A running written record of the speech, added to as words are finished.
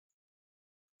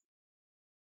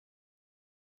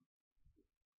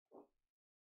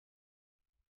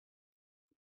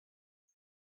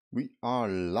We are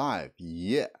live,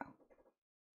 yeah.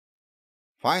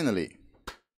 Finally,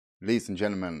 ladies and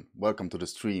gentlemen, welcome to the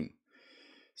stream.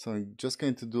 So I'm just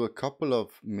going to do a couple of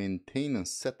maintenance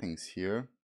settings here.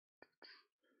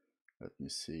 Let me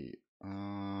see.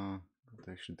 I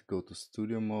should go to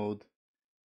studio mode.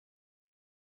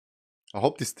 I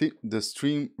hope the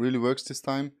stream really works this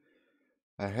time.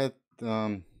 I had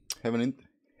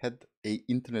had a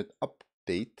internet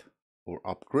update or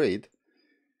upgrade,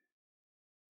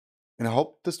 and I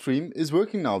hope the stream is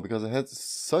working now because I had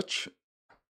such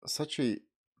a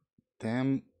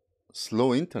damn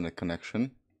slow internet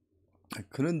connection. I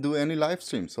couldn't do any live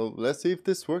stream, so let's see if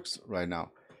this works right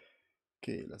now.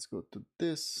 Okay, let's go to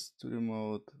this studio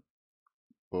mode.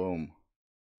 Boom.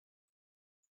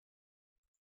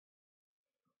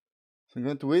 So I'm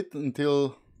going to wait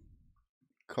until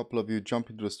a couple of you jump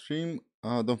into the stream.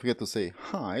 Don't forget to say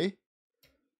hi.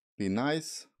 Be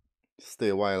nice. Stay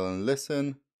a while and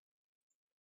listen.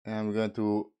 And we're going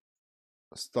to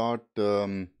start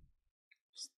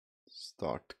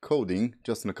coding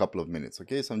just in a couple of minutes.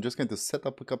 Okay, so I'm just going to set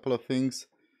up a couple of things.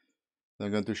 I'm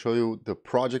going to show you the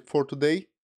project for today,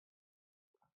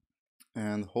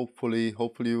 and hopefully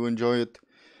you enjoy it.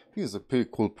 I think it's a pretty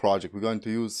cool project. We're going to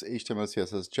use HTML,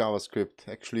 CSS, JavaScript,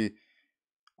 actually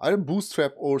either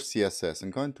Bootstrap or CSS.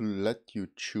 I'm going to let you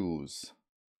choose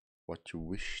what you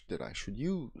wish that I should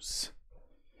use.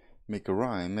 Make a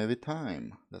rhyme every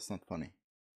time. That's not funny.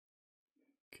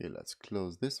 Okay, let's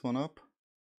close this one up.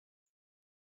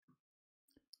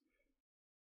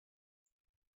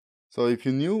 So if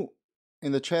you're new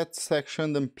in the chat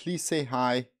section, then please say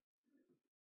hi.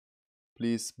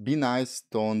 Please be nice,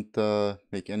 don't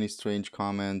make any strange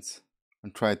comments,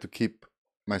 and try to keep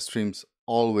my streams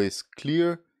always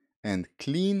clear and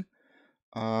clean.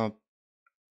 I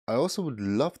also would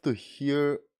love to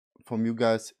hear from you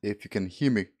guys if you can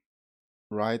hear me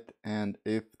right and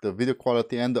if the video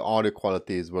quality and the audio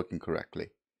quality is working correctly.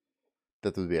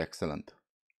 That would be excellent.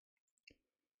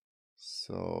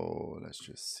 So let's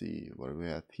just see what we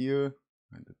have here.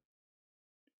 I'm going to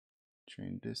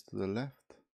change this to the left.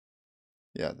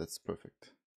 Yeah, that's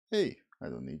perfect. Hey, I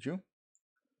don't need you.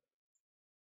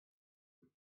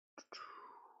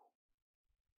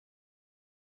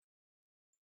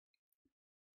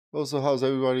 Also, how's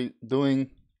everybody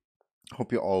doing?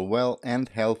 Hope you're all well and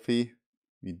healthy.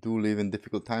 We do live in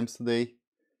difficult times today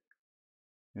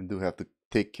and do have to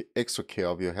take extra care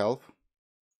of your health.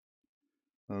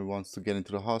 Nobody wants to get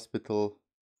into the hospital.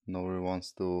 Nobody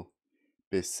wants to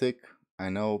be sick. I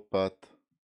know, but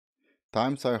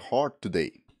times are hard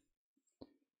today.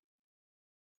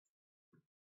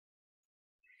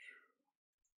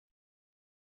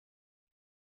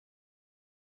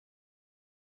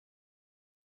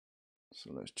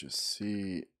 So let's just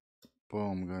see.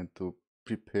 Boom, I'm going to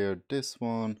prepare this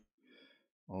one.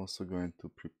 Also going to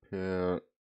prepare,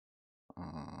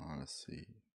 let's see.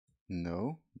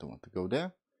 No, don't want to go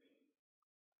there.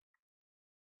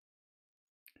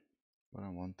 But I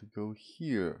want to go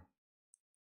here.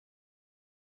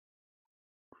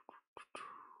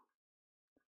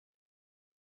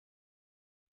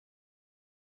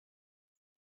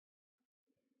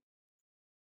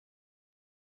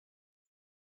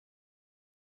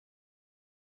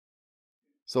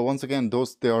 So once again,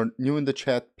 those that are new in the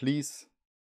chat, please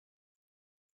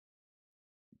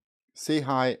say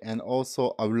hi, and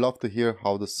also I would love to hear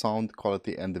how the sound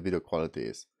quality and the video quality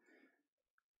is.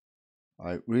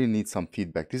 I really need some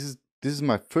feedback. This is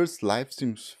my first live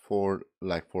streams for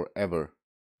like forever.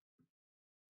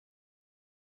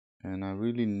 And I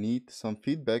really need some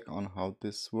feedback on how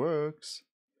this works.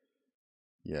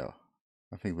 Yeah,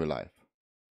 I think we're live.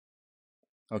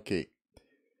 Okay.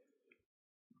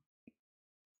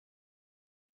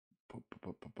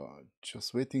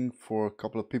 Just waiting for a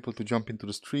couple of people to jump into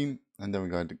the stream, and then we're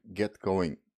going to get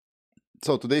going.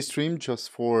 So today's stream,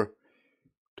 just for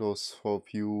those of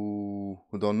you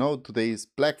who don't know, today is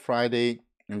Black Friday.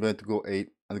 I'm going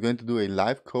to do a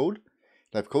live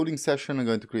coding session. I'm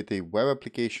going to create a web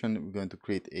application. We're going to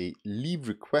create a leave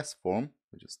request form.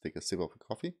 I'll just take a sip of a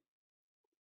coffee.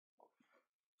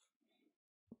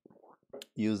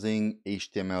 Using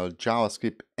HTML,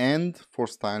 JavaScript, and for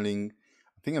styling,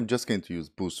 I think I'm just going to use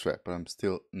Bootstrap, but I'm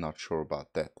still not sure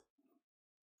about that.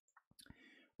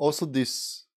 Also,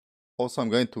 I'm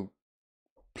going to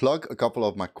plug a couple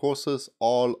of my courses,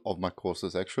 all of my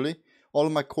courses actually. All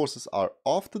of my courses are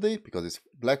off today because it's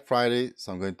Black Friday,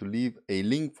 so I'm going to leave a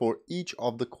link for each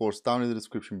of the course down in the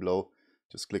description below.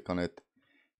 Just click on it.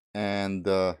 And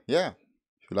yeah,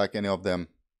 if you like any of them,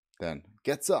 then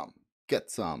get some.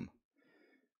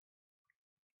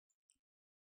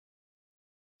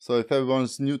 So if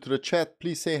everyone's new to the chat,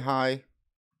 please say hi.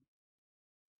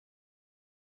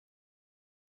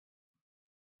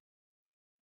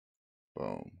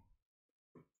 Boom.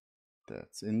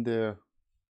 That's in there.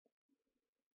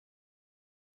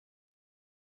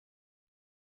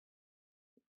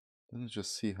 Let's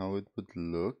just see how it would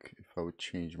look if I would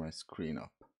change my screen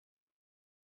up.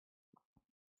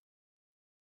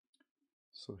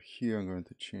 So here I'm going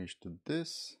to change to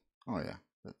this. Oh yeah,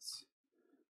 that's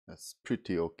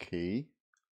pretty okay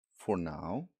for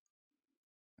now.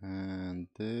 And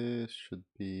this should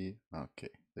be okay.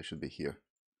 They should be here.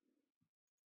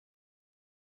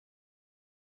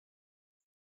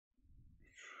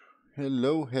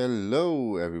 Hello,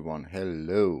 hello everyone.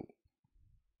 Hello.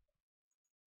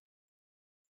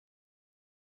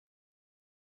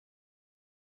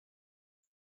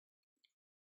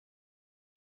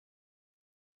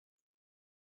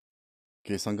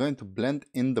 Okay, so I'm going to blend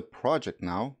in the project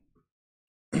now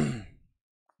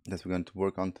that we're going to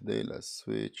work on today. Let's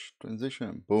switch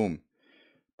transition. Boom.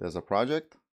 There's a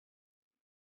project.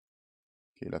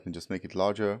 Okay, let me just make it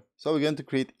larger. So we're going to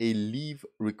create a leave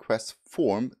request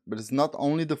form, but it's not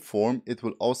only the form, it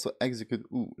will also execute.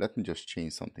 Ooh, let me just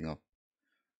change something up.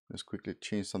 Let's quickly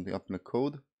change something up in the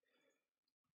code.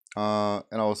 And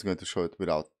I'm also going to show it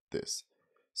without this.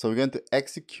 So we're going to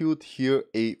execute here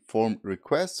a form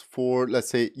request for, let's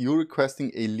say you're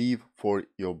requesting a leave for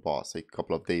your boss, a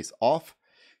couple of days off.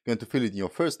 You're going to fill in your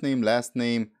first name, last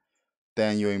name,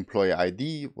 then your employer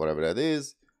ID, whatever that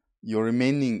is, your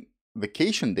remaining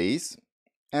vacation days,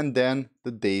 and then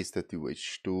the days that you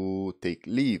wish to take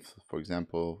leave. For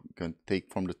example, you're going to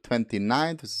take from the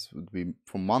 29th, this would be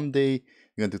from Monday,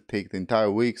 you're going to take the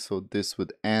entire week, so this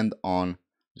would end on,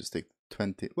 just take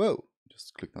 20, whoa,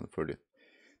 just click on the 30th.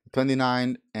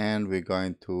 29, and we're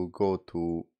going to go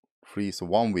to 3, so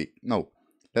 1 week. No,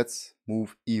 let's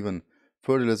move even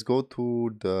further. Let's go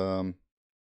to the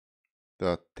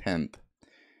 10th,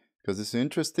 because it's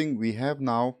interesting. We have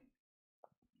now,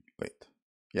 wait,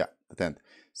 yeah, the 10th.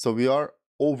 So we are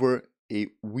over a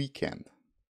weekend.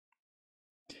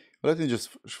 Let me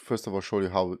just first of all show you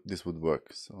how this would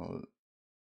work. So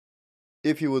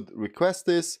if you would request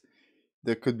this,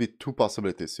 there could be two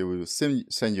possibilities. You will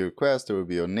send your request, there will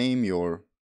be your name, or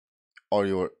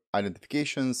your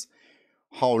identifications,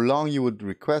 how long you would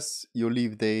request your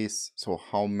leave days, so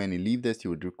how many leave days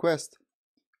you would request,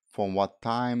 from what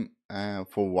time,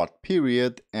 for what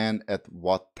period, and at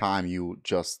what time you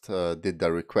just did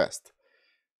the request.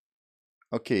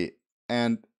 Okay,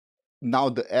 and now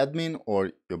the admin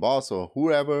or your boss or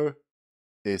whoever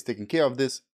is taking care of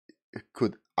this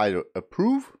could either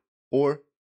approve or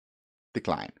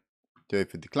decline. So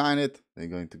if you decline it, they're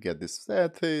going to get this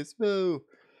sad face. Whoa.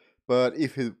 But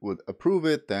if it would approve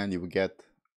it, then you would get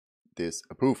this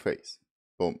approve face.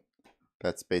 Boom.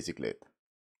 That's basically it.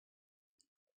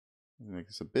 Make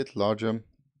this a bit larger.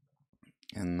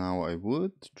 And now I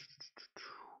would.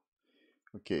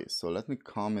 Okay, so let me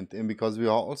comment in, because we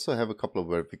also have a couple of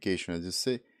verifications. As you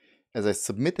see, as I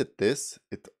submitted this,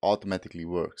 it automatically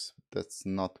works. That's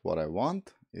not what I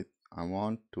want. I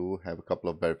want to have a couple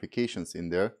of verifications in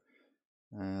there,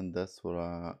 and that's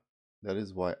what that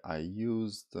is why I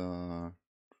used. Let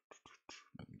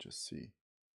me just see.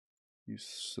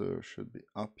 User should be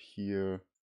up here.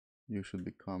 You should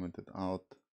be commented out,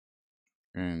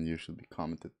 and you should be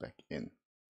commented back in.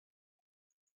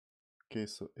 Okay,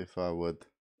 so if I would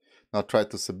now try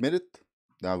to submit it,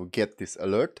 I would get this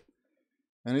alert,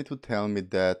 and it would tell me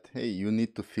that, hey, you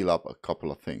need to fill up a couple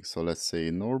of things. So let's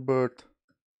say Norbert,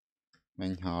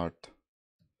 Menhart,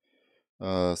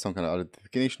 some kind of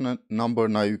identification number.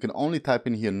 Now you can only type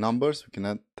in here numbers. You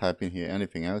cannot type in here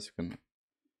anything else. You can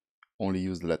only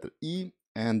use the letter E.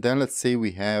 And then let's say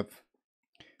we have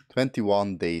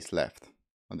 21 days left.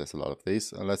 And that's a lot of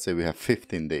days. Let's say we have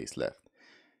 15 days left.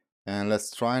 And let's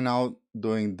try now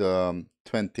doing the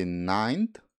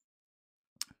 29th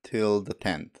till the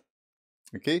 10th.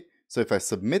 Okay, so if I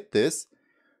submit this,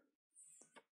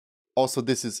 also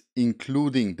this is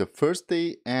including the first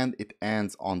day and it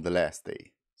ends on the last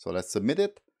day. So let's submit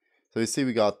it. So you see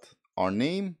we got our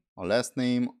name, our last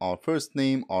name, our first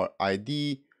name, our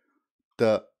ID,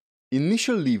 the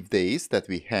initial leave days that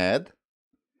we had,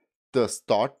 the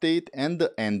start date and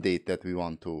the end date that we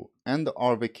want to end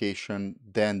our vacation,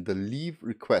 then the leave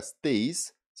request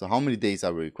days. So how many days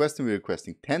are we requesting? We're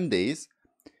requesting 10 days,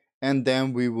 and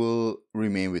then we will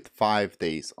remain with 5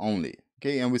 days only.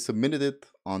 Okay, and we submitted it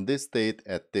on this date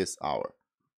at this hour.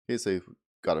 Okay, so if we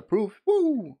got approved,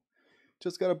 woo,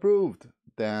 just got approved,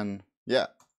 then yeah,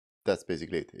 that's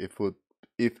basically it.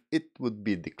 If it would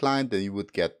be declined, then you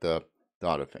would get the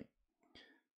other thing.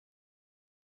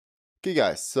 Okay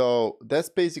guys, so that's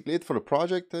basically it for the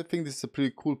project. I think this is a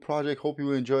pretty cool project. Hope you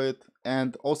will enjoy it.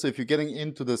 And also, if you're getting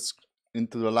into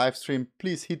the live stream,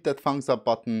 please hit that thumbs up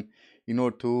button in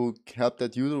order to help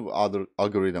that YouTube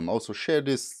algorithm. Also share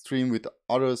this stream with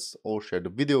others, or share the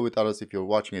video with others if you're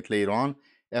watching it later on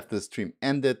after the stream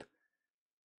ended.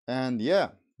 And yeah,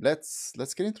 let's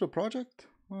get into the project.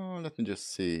 Let me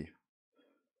just see.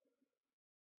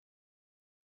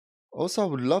 Also, I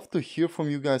would love to hear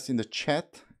from you guys in the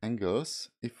chat and girls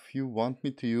if you want me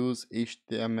to use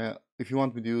HTML, if you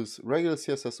want me to use regular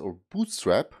CSS or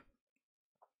Bootstrap,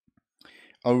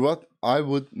 or what. I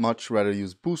would much rather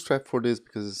use Bootstrap for this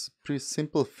because it's a pretty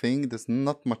simple thing. There's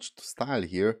not much to style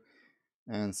here,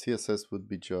 and CSS would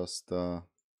be just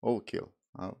overkill.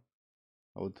 I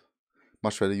would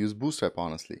much rather use Bootstrap,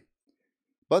 honestly,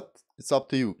 but it's up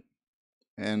to you.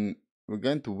 And we're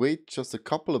going to wait just a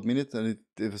couple of minutes, and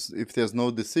if there's no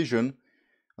decision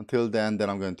until then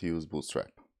I'm going to use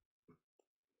Bootstrap.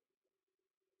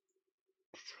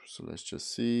 So let's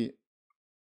just see.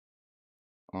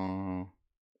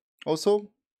 Also,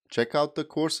 check out the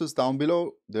courses down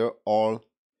below. They're all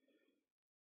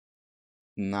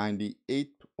 98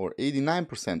 or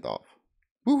 89% off.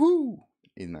 Woohoo!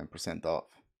 89% off.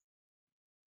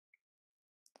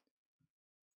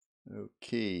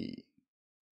 Okay.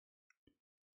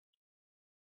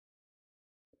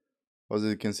 As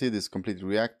you can see, this is completely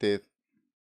reactive.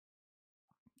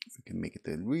 We can make it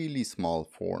a really small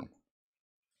form.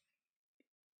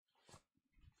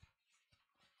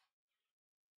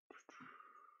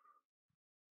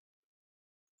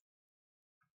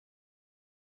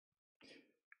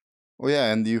 Oh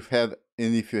yeah, and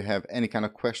if you have any kind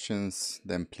of questions,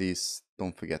 then please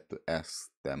don't forget to ask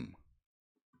them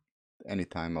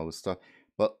anytime I will start,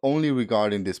 but only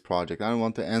regarding this project. I don't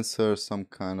want to answer some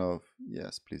kind of,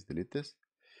 yes, please delete this.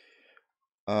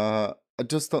 I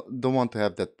just don't want to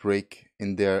have that break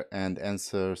in there and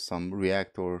answer some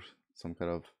React or some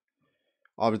kind of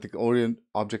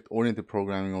object-oriented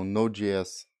programming or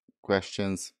Node.js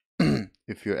questions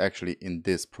if you're actually in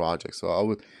this project. So I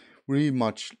would really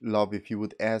much love if you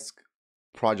would ask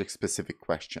project-specific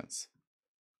questions.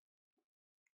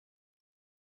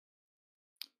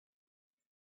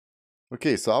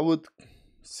 Okay, so I would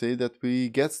say that we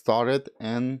get started,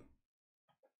 and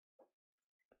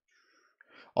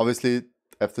obviously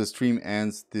after the stream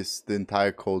ends, the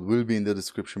entire code will be in the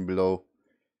description below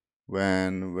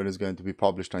when it's going to be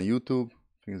published on YouTube.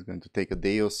 I think it's going to take a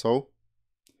day or so.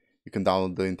 You can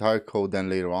download the entire code then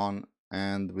later on.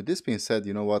 And with this being said,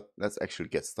 you know what? Let's actually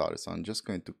get started. So I'm just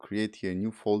going to create here a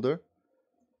new folder.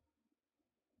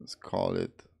 Let's call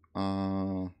it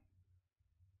form.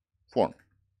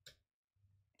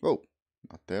 Oh,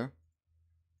 not there.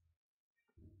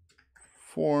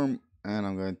 Form, and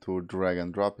I'm going to drag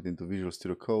and drop it into Visual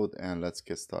Studio Code, and let's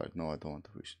get started. No, I don't want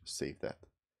to save that.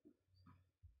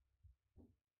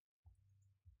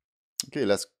 Okay,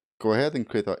 let's go ahead and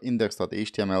create our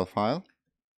index.html file.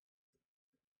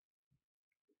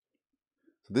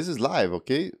 So this is live,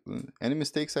 okay? Any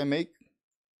mistakes I make,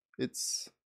 it's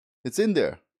in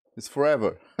there. It's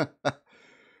forever. So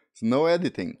no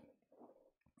editing.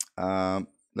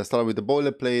 Let's start with the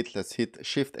boilerplate. Let's hit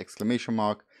Shift exclamation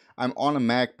mark. I'm on a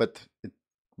Mac, but it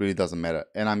really doesn't matter.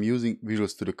 And I'm using Visual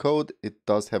Studio Code. It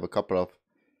does have a couple of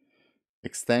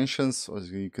extensions.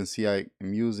 As you can see, I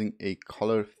am using a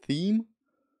color theme.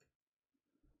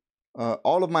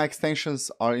 All of my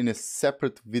extensions are in a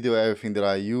separate video, everything that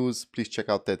I use. Please check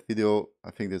out that video.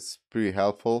 I think that's pretty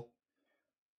helpful.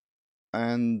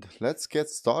 And let's get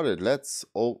started. Let's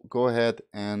go ahead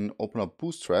and open up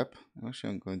Bootstrap. Actually,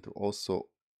 I'm going to also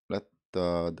let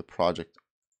the project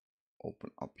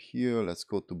open up here. Let's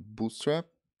go to Bootstrap.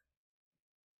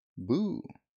 Boo.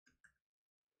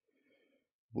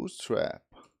 Bootstrap.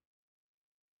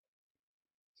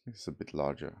 It's a bit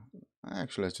larger.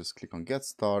 Actually, let's just click on Get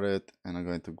Started, and I'm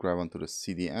going to grab onto the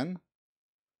CDN.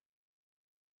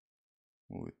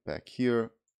 Move it back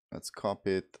here. Let's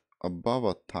copy it above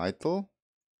a title.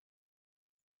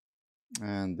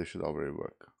 And this should already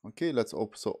work. Okay, let's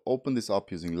open this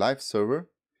up using Live Server.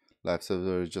 Live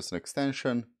Server is just an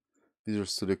extension. Visual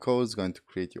Studio Code is going to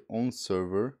create your own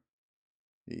server.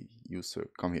 A user,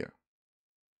 come here.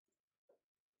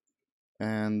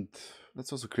 And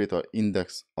let's also create our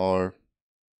index, our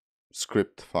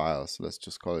script file. So let's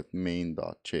just call it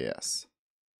main.js.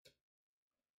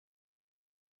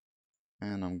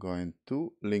 And I'm going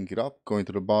to link it up, going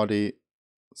to the body,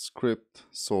 script,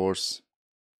 source,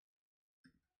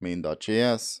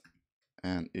 main.js,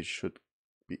 and it should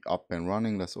be up and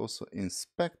running. Let's also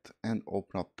inspect and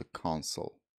open up the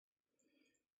console.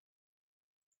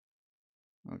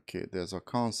 Okay, there's our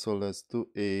console. Let's do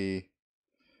a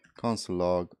console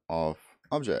log of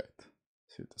object.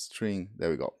 See the string. There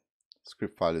we go.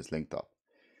 Script file is linked up.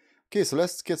 Okay, so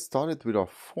let's get started with our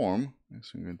form.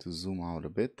 Actually, I'm going to zoom out a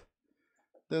bit.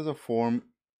 There's a form.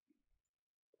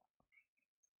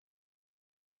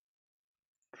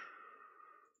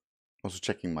 Also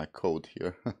checking my code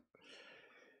here.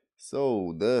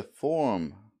 So the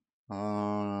form.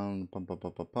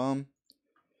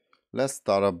 Let's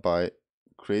start up by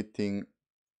creating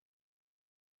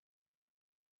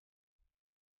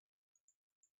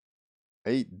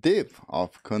a div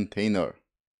of container.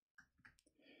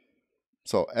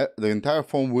 So the entire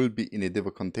form will be in a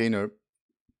div container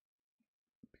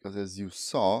because, as you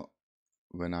saw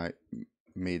when I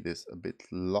made this a bit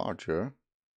larger,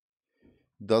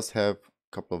 it does have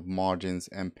a couple of margins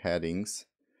and paddings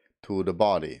to the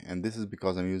body, and this is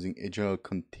because I'm using a general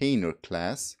container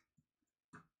class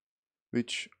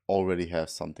which already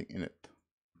has something in it.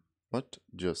 What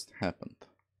just happened?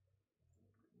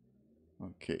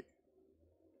 Okay,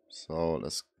 so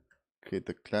let's create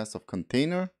the class of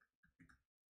container.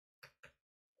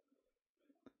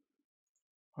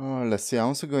 Let's see, I'm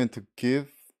also going to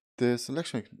give this,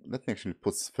 let me actually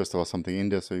put first of all something in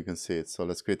there so you can see it. So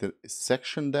let's create a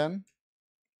section then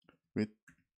with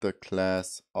the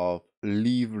class of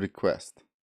leave request.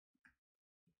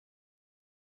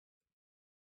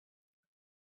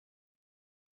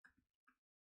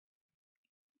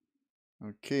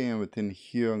 Okay, and within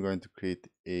here I'm going to create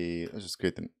a, let's just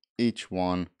create an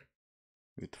h1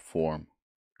 with form.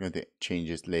 I'm going to change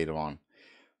this later on.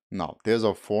 Now there's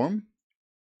our form.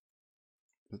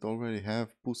 Does it already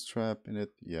have Bootstrap in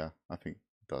it? Yeah, I think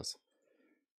it does.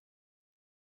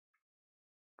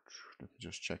 Let me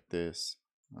just check this.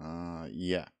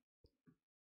 Yeah.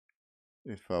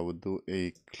 If I would do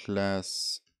a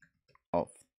class of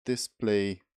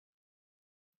display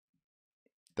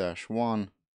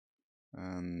 -1,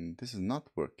 and this is not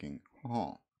working.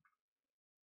 Huh.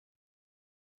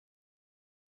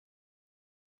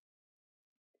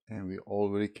 And we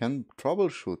already can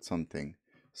troubleshoot something.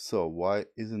 So why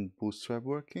isn't Bootstrap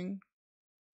working?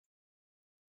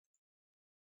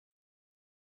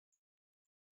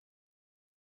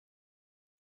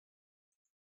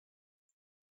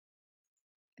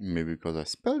 Maybe because I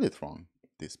spelled it wrong.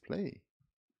 Display.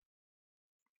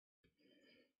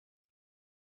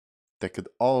 That could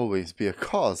always be a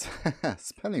cause.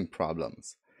 Spelling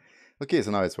problems. Okay,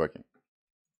 so now it's working.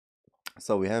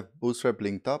 So we have Bootstrap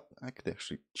linked up. I could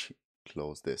actually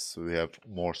close this so we have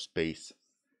more space.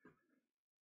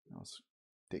 I'll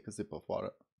take a sip of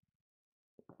water.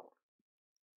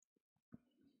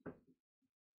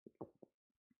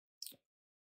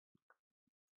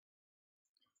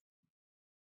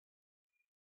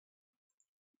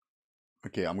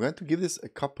 Okay, I'm going to give this a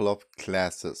couple of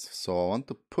classes. So I want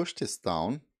to push this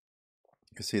down.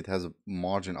 You see it has a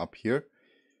margin up here.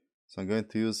 So I'm going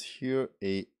to use here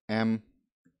a M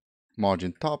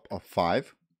margin top of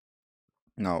 5.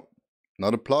 Now,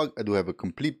 not a plug. I do have a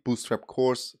complete Bootstrap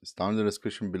course. It's down in the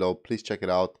description below. Please check it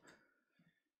out.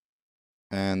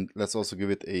 And let's also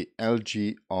give it a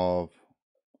LG of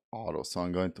auto. So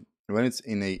I'm going to, when it's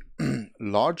in a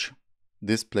large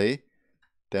display,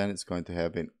 then it's going to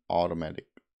have an automatic.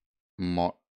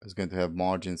 It's going to have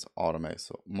margins automatic.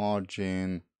 So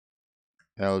margin,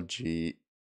 LG,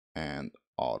 and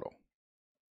auto.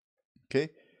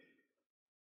 Okay.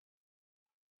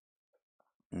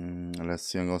 Let's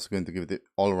see. I'm also going to give it the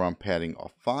all-around padding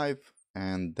of 5,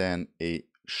 and then a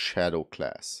shadow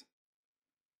class.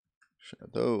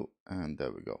 Shadow, and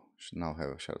there we go. Should now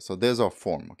have a shadow. So there's our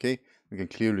form. Okay, we can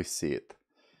clearly see it.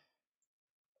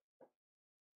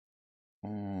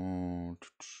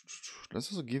 Let's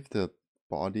also give the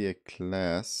body a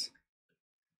class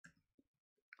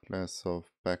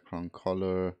of background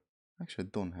color. Actually, I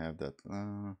don't have that.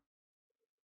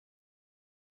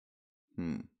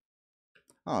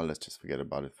 Oh, let's just forget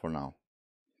about it for now.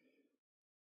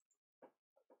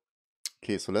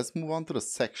 Okay, so let's move on to the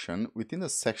section. Within the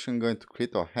section, I'm going to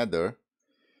create our header,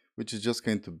 which is just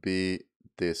going to be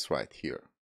this right here.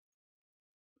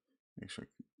 Make sure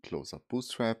I close up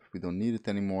Bootstrap. We don't need it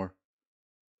anymore.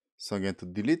 So I'm going to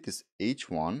delete this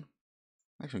H1.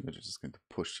 Actually, I'm just going to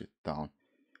push it down.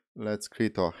 Let's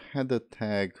create our header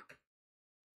tag.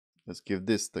 Let's give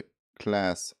this the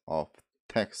class of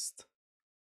text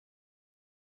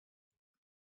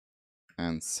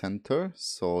and center.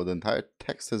 So the entire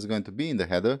text is going to be in the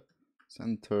header.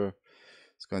 Center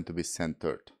is going to be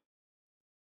centered.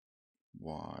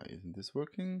 Why isn't this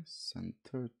working?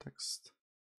 Center text.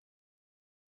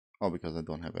 Oh, because I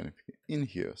don't have anything in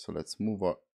here. So let's move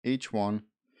our H1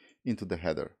 into the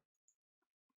header.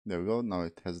 There we go. Now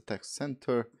it has a text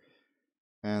center.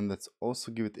 And let's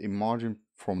also give it a margin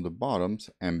from the bottoms,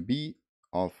 MB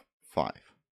of 5.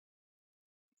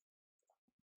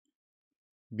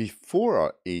 Before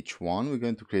our H1, we're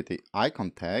going to create an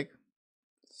icon tag.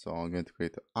 So I'm going to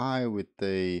create an I with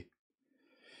a...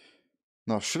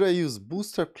 Now, should I use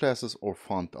Bootstrap classes or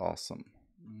Font Awesome?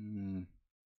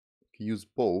 Use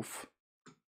both.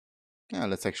 Yeah,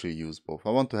 let's actually use both.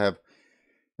 I want to have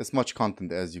as much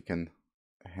content as you can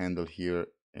handle here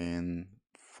and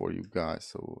for you guys.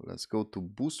 So let's go to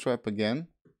Bootstrap again.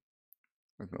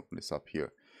 Let me open this up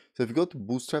here. So if you go to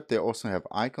Bootstrap, they also have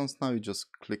icons now. You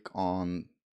just click on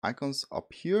icons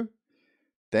up here.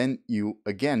 Then you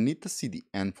again need the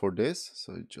CDN for this.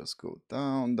 So you just go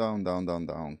down, down, down, down,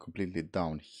 down, completely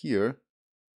down here.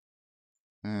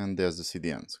 And there's the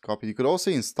CDN. So copy. You could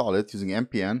also install it using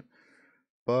npm,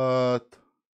 but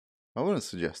I wouldn't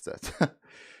suggest that.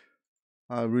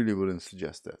 I really wouldn't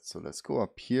suggest that. So let's go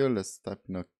up here. Let's type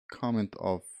in a comment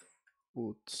of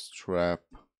Bootstrap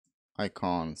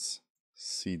icons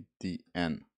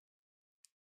CDN.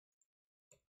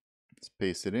 Let's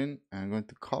paste it in. And I'm going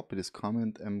to copy this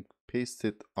comment and paste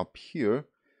it up here.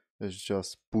 There's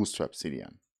just Bootstrap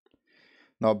CDN.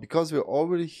 Now, because we're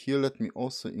already here, let me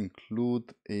also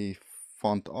include a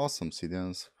Font Awesome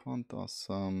CDN. Font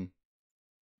Awesome.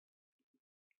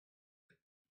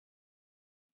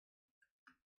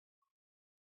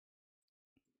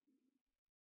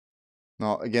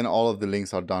 Now, again, all of the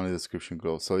links are down in the description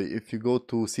below. So if you go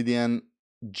to cdnjs.com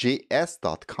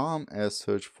and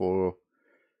search for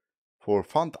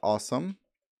Font Awesome,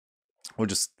 or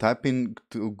just type in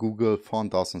to Google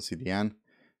Font Awesome CDN,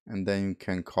 and then you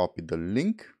can copy the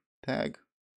link tag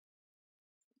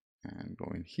and go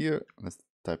in here. Let's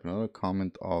type another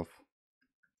comment of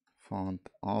Font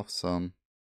Awesome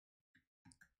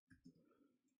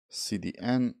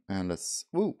CDN, and let's,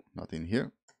 not in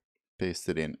here, paste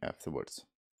it in afterwards.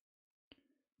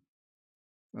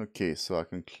 Okay, so I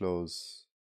can close.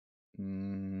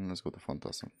 Let's go to Font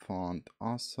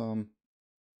Awesome,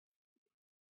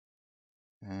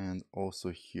 and also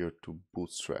here to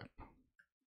Bootstrap.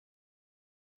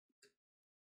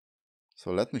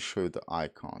 So let me show you the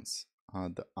icons.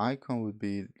 The icon would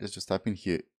be, let's just type in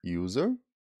here, user.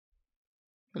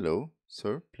 Hello,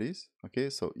 sir, please. Okay,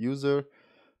 so user.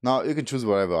 Now you can choose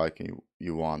whatever icon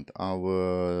you want.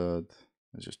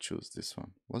 Let's just choose this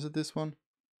one. Was it this one?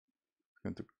 I'm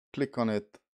going to click on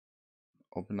it,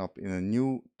 open up in a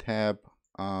new tab,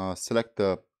 select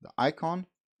the icon,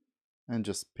 and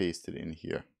just paste it in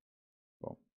here.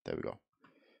 Well, there we go.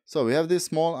 So we have this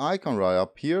small icon right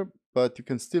up here, but you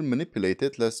can still manipulate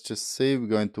it. Let's just say we're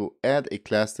going to add a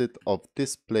class of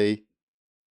display,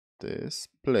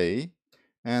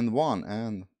 and 1,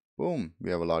 and boom,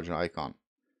 we have a larger icon.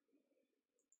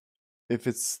 If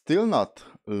it's still not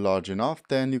large enough,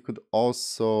 then you could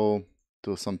also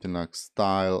do something like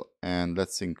style, and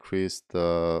let's increase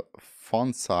the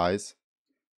font size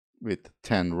with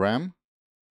 10 rem,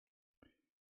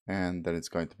 and then it's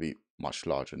going to be much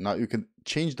larger. Now you can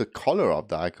change the color of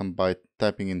the icon by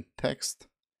typing in text,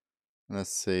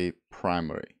 let's say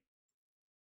primary.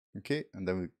 Okay, and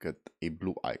then we get a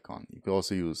blue icon. You could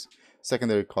also use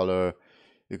secondary color,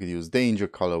 you could use danger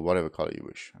color, whatever color you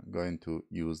wish. I'm going to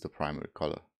use the primary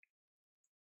color.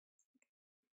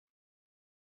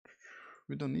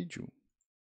 We don't need you.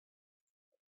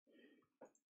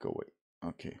 Go away.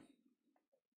 Okay.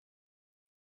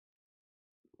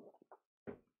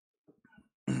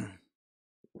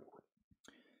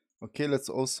 Okay, let's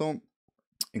also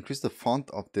increase the font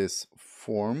of this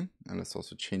form, and let's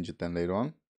also change it then later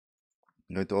on.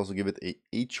 I'm going to also give it a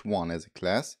H1 as a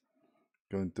class.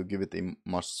 I'm going to give it a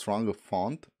much stronger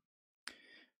font.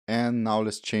 And now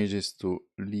let's change this to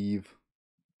leave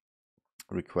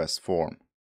request form.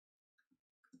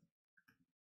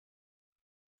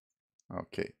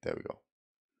 Okay, there we go.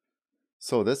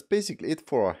 So that's basically it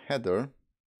for our header.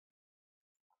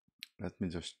 Let me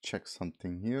just check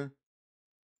something here.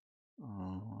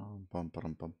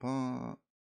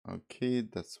 Okay,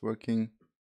 that's working.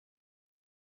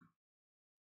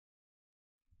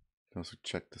 Also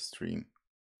check the stream.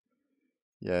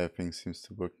 Yeah, everything seems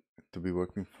to be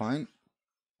working fine.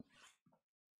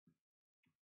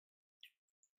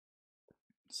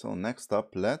 So next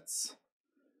up, let's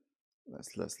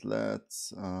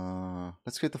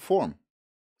create a form.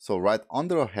 So right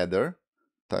under our header,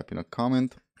 type in a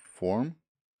comment form,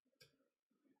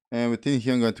 and within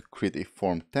here I'm going to create a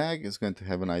form tag. It's going to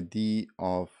have an ID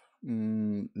of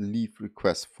leave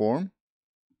request form,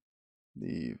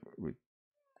 leave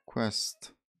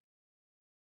request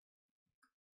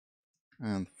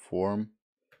and form,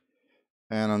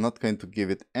 And I'm not going to give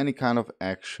it any kind of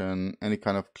action, any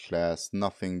kind of class,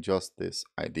 nothing, just this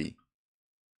ID.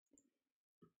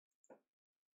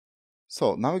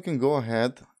 So now we can go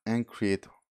ahead and create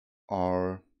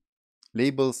our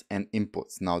labels and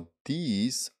inputs. Now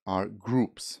these are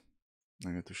groups.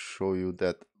 I'm going to show you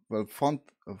that. Well,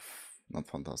 not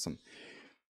font awesome.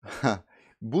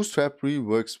 Bootstrap really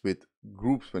works with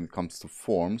groups when it comes to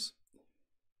forms,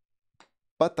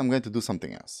 but I'm going to do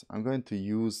something else. I'm going to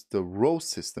use the row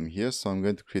system here. So I'm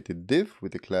going to create a div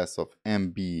with a class of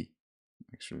MB.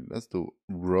 Actually, let's do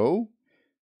row.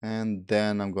 And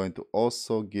then I'm going to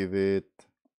also give it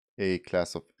a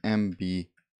class of MB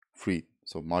free.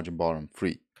 So margin bottom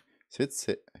free. So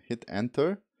hit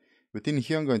enter. Within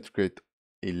here, I'm going to create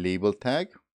a label tag.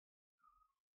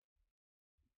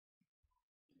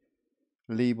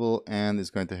 Label, and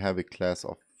it's going to have a class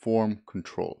of form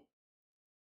control.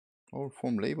 Or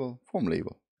form label.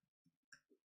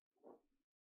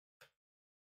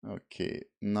 Okay,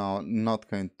 now not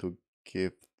going to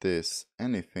give this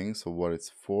anything, so what it's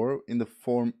for. In the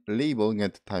form label, I'm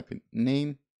going to type in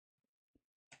name.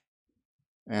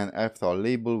 And after our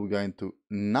label, we're going to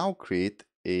now create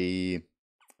a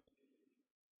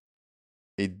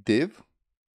div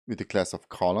with the class of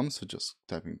column. So just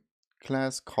typing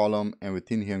class column, and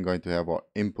within here I'm going to have our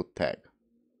input tag.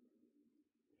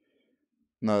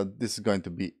 Now this is going to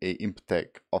be a input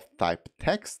tag of type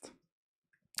text,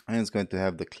 and it's going to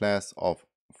have the class of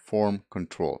form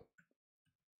control.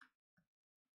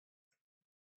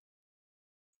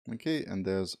 Okay, and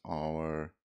there's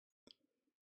our,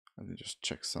 let me just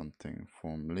check something,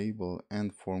 form label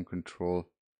and form control.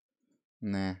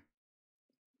 Nah,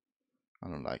 I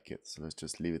don't like it, so let's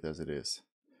just leave it as it is.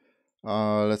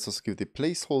 Let's also give the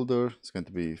placeholder. It's going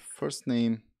to be first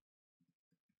name.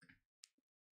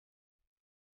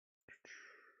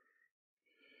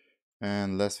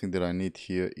 And last thing that I need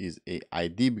here is a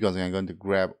ID, because I'm going to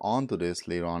grab onto this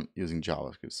later on using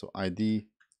JavaScript. So ID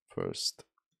first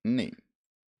name.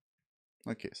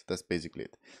 Okay, so that's basically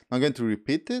it. Now I'm going to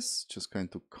repeat this, just going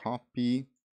to copy.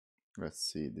 Let's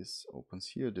see, this opens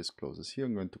here, this closes here.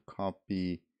 I'm going to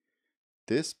copy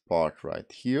this part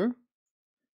right here,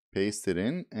 paste it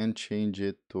in, and change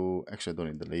it to, actually I don't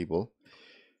need the label.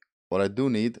 What I do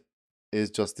need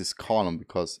is just this column,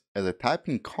 because as I type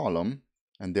in column,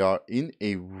 and they are in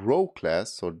a row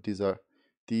class, so these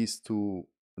three,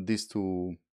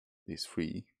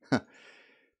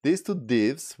 these two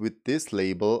divs with this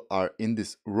label are in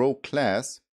this row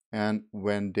class, and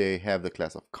when they have the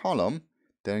class of column,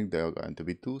 then they are going to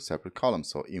be two separate columns.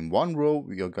 So in one row,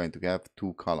 we are going to have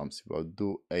two columns. If I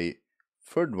do a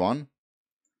third one,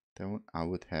 then I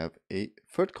would have a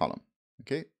third column,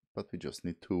 okay? But we just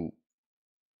need two.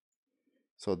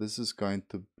 So this is going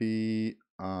to be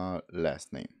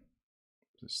last name.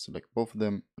 Just select both of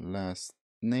them, last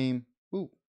name,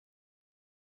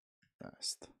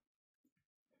 last.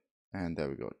 And there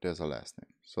we go, there's our last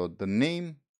name. So the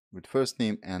name with first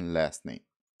name and last name.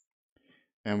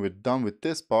 And we're done with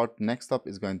this part. Next up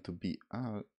is going to be,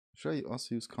 should I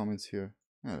also use comments here?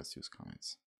 Yeah, let's use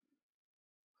comments.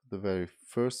 The very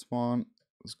first one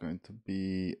is going to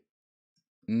be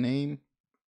name.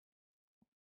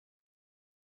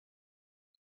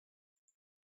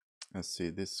 Let's see,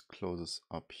 this closes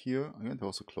up here. I'm going to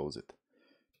also close it.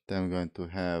 Then we're going to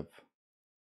have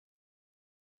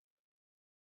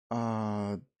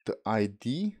the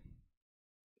ID.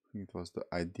 I think it was the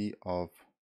ID of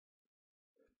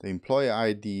the employee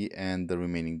ID and the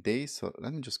remaining days. So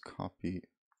let me just copy.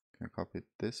 Can I copy it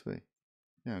this way?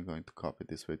 Yeah, I'm going to copy it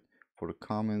this way for the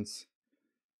comments.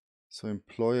 So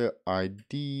employer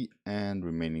ID and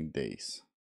remaining days.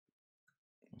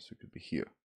 So it could be here.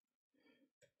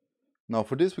 Now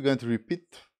for this, we're going to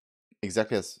repeat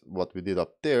exactly as what we did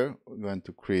up there. We're going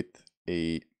to create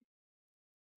a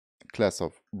class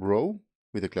of row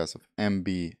with a class of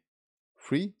MB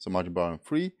free, so margin bottom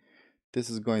free. This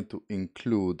is going to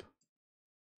include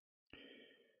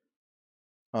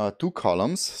two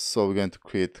columns. So we're going to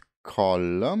create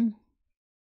column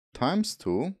times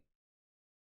 2,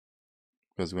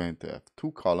 because we're going to have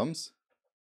two columns.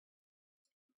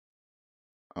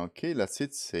 Okay, let's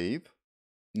hit save.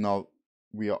 Now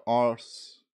we are,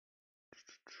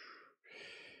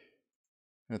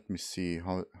 let me see,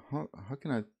 how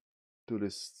can I do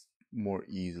this more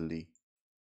easily?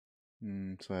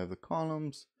 So I have the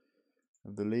columns, I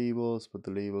have the labels, but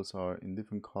the labels are in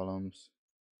different columns.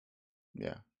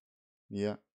 Yeah,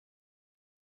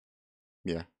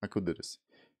 I could do this.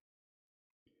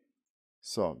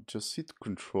 So just hit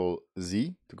Control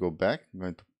Z to go back. I'm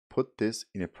going to put this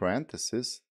in a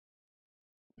parenthesis,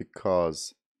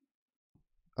 because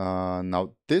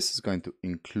Now this is going to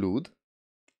include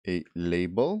a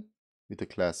label with a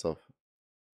class of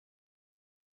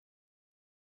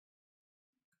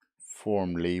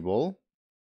form label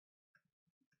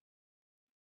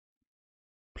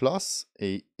plus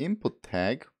a input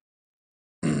tag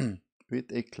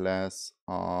with a class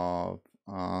of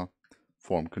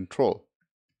form control.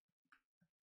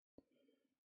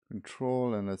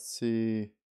 And let's see,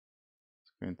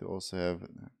 it's going to also have,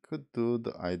 could do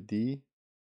the ID.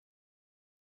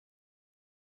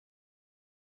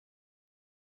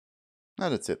 Now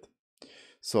that's it.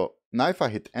 So now if I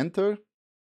hit enter,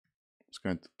 it's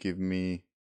going to give me,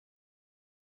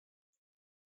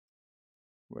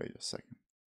 wait a second.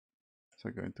 So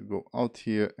I'm going to go out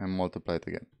here and multiply it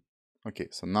again. Okay,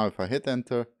 so now if I hit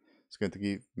enter, it's going to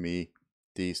give me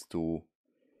these two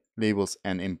labels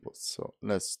and inputs. So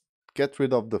let's get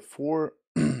rid of the 4.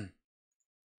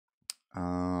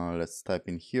 Let's type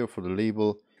in here for the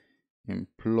label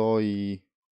employee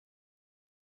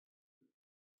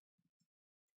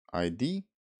ID.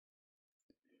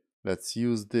 Let's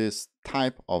use this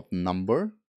type of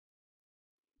number.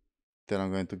 Then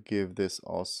I'm going to give this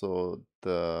also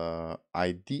the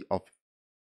ID of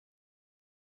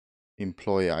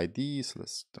employee ID. So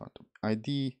let's start with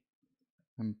ID,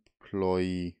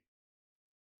 employee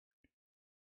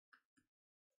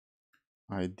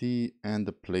ID, and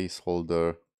the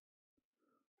placeholder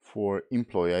for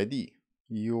employee ID.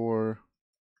 Your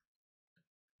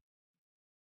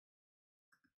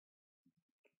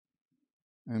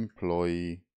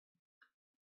employee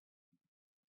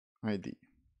ID.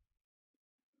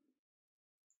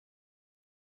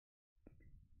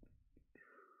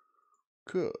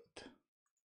 Good.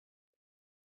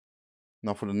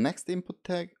 Now for the next input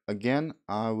tag, again,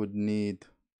 I would need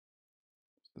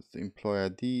the employee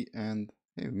ID, and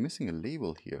hey, we're missing a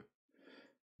label here.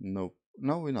 Nope.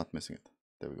 No, we're not missing it.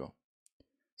 There we go.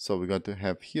 So we got to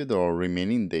have here the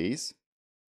remaining days.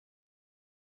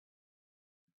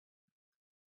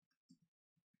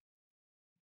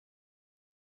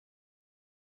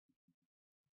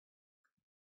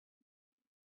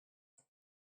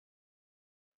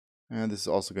 And this is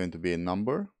also going to be a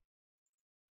number.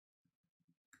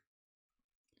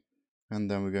 And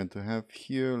then we're going to have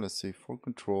here, let's say for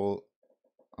control,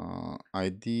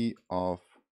 ID of,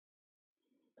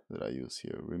 that I use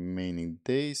here, remaining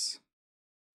days.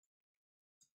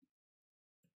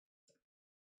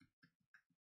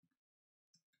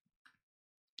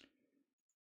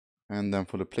 And then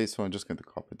for the placeholder, I'm just going to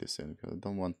copy this in because I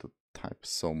don't want to type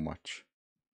so much.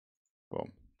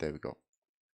 Boom, there we go.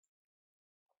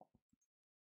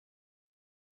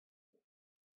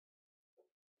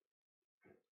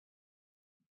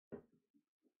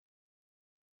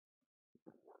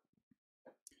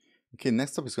 Okay,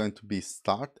 next up is going to be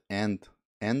start and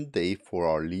end day for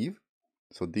our leave.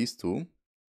 So these two,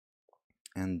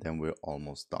 and then we're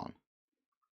almost done.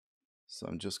 So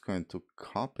I'm just going to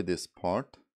copy this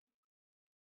part.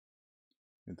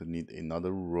 I'm going to need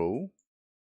another row.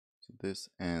 So this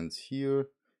ends here.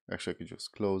 Actually, I could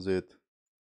just close it,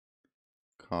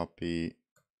 copy,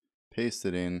 paste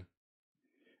it in,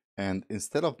 and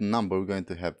instead of number, we're going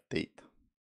to have date.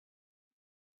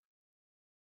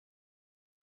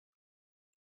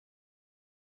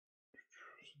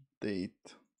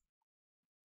 Date.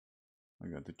 I'm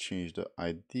going to change the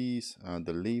IDs,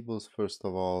 the labels first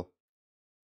of all.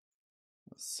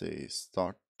 Let's say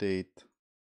start date.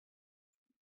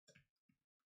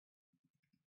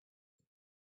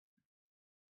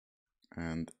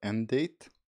 And end date.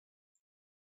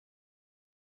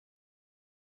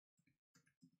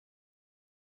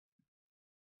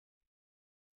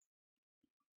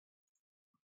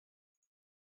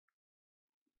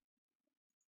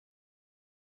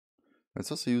 Let's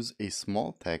also use a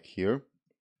small tag here.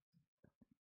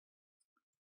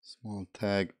 Small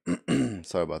tag,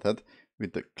 sorry about that,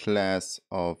 with the class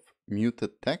of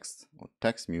muted text or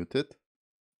text muted.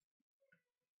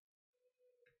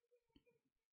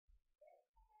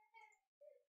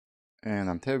 And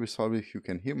I'm terribly sorry if you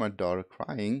can hear my daughter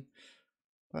crying,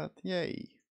 but yay.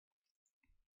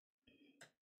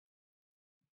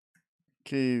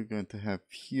 Okay, we're going to have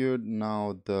here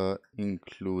now the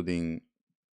including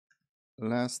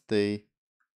last day,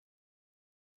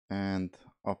 and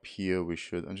up here we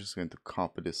should, I'm just going to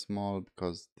copy this small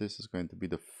because this is going to be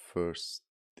the first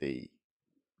day.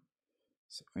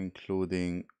 So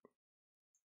including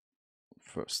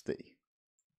first day.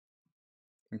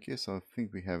 Okay, so I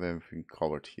think we have everything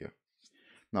covered here.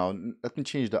 Now let me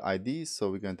change the ID. So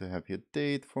we're going to have here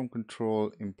date, form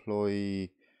control,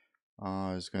 employee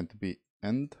is going to be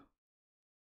end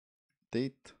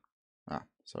date.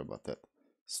 Sorry about that.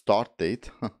 start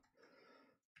date.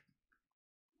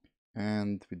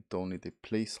 And we don't need a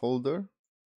placeholder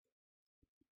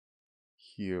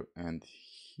here and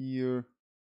here.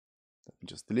 Let me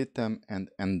just delete them, and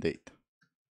end date.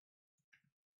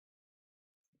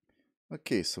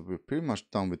 Okay, so we're pretty much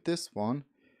done with this one.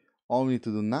 All we need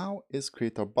to do now is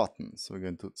create our button. So we're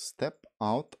going to step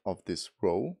out of this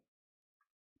row.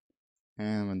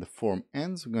 And when the form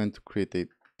ends, we're going to create a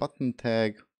button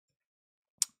tag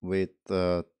with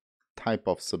the type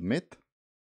of submit,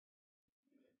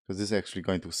 because this is actually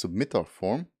going to submit our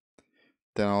form.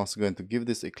 Then I'm also going to give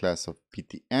this a class of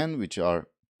btn, which are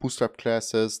Bootstrap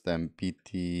classes, then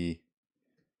btn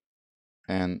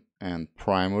and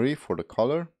primary for the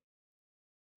color.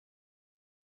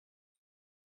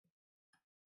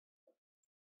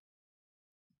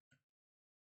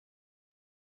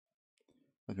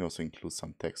 Let me also include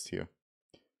some text here.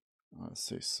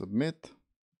 Say submit.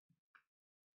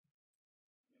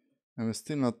 And we're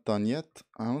still not done yet.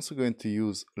 I'm also going to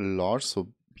use large, so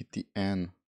btn.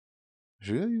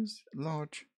 Should I use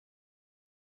large?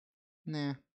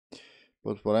 Nah.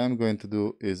 But what I'm going to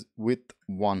do is width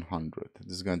 100.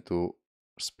 This is going to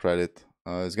spread it.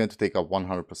 It's going to take up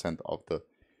 100% of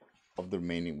the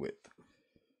remaining width.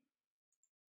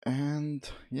 And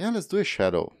yeah, let's do a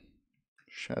shadow.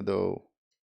 Shadow.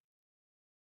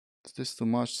 Is this too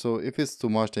much? So if it's too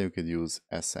much, then you could use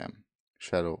SM.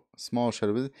 Shadow, small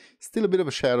shadow. Still a bit of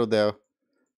a shadow there.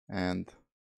 And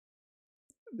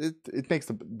it makes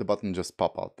the button just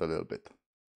pop out a little bit.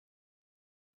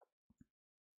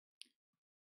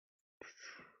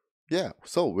 Yeah,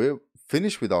 so we're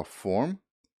finished with our form.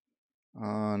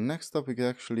 Next up, we can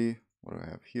actually, what do I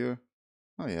have here?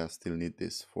 Oh yeah, I still need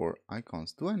this for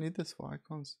icons. Do I need this for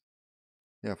icons?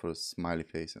 Yeah, for a smiley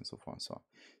face and so forth and so on.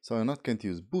 So I'm not going to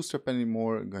use Bootstrap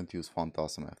anymore. I'm going to use Font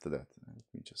Awesome after that. Let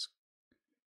me just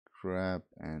grab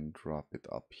and drop it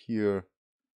up here.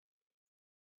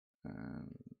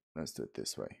 And let's do it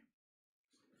this way.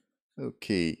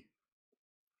 Okay.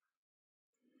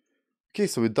 Okay,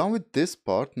 so we're done with this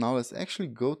part. Now let's actually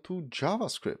go to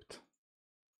JavaScript.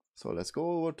 So let's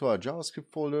go over to our JavaScript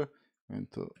folder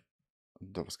and to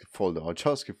JavaScript folder, our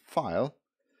JavaScript file.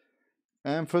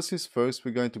 And first things first,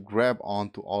 we're going to grab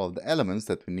onto all of the elements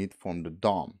that we need from the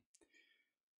DOM.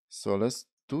 So let's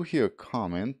do here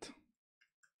comment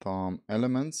DOM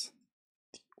elements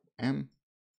DOM.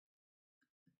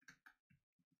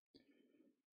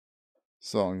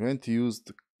 So I'm going to use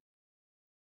the,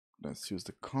 let's use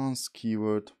the const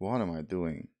keyword. What am I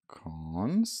doing?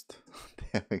 Const.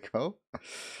 There we go.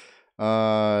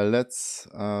 Let's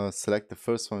select the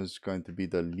first one, which is going to be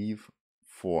the leave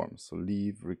form. So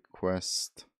leave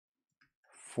request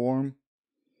form.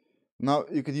 Now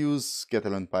you could use get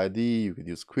element by ID, you could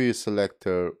use query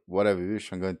selector, whatever you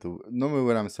wish. I'm going to, normally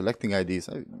when I'm selecting IDs,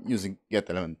 I'm using get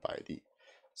element by ID.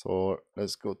 So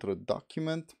let's go to the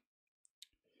document,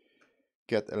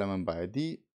 get element by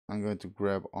ID. I'm going to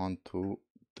grab onto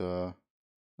the,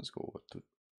 let's go over to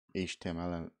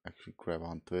HTML and actually grab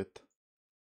onto it.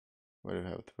 Where do we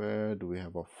have it? Where do we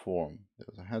have a form?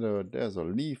 There's a header, there's a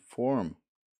leave form.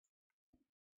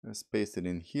 Let's paste it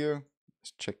in here.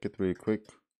 Let's check it really quick.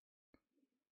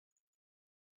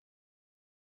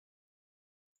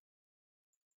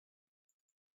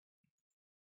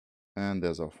 And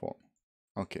there's our form.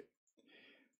 Okay.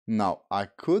 Now I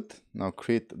could now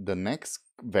create the next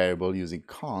variable using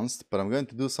const, but I'm going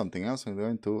to do something else. I'm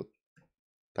going to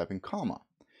type in comma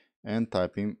and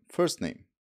type in first name.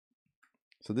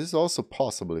 So this is also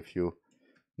possible if you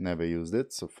never used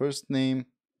it. So first name,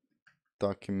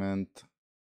 document,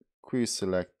 query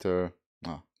selector,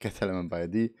 get element by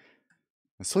ID.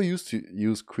 I'm so used to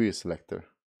use query selector.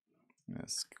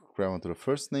 Let's grab onto the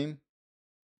first name,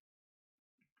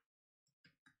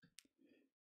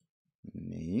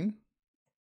 name,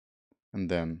 and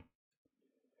then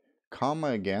comma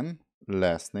again,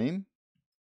 last name,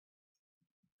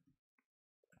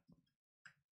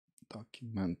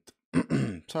 document.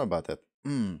 Sorry about that.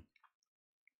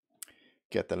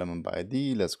 Get element by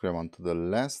ID. Let's grab onto the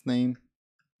last name.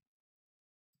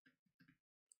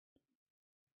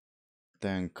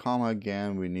 Then comma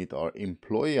again, we need our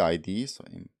employee ID. So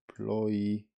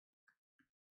employee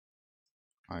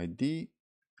ID,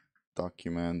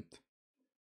 document.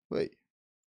 Wait,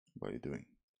 what are you doing?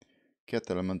 Get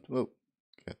element,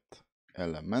 get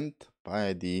element by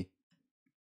ID.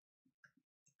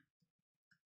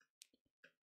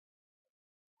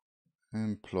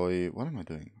 Employee, what am I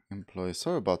doing? Employee,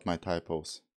 sorry about my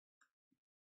typos.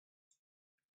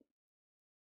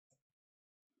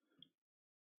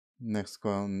 Next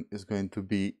one is going to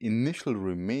be initial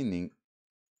remaining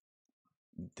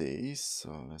days.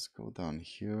 So let's go down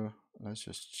here. Let's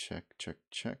just check.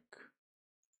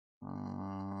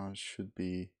 Should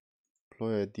be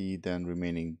employee ID, then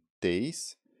remaining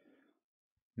days.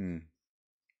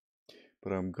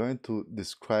 But I'm going to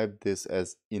describe this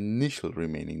as initial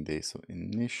remaining days. So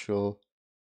initial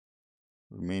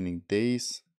remaining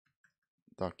days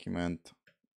document,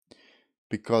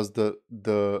 because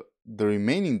the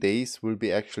remaining days will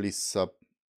be actually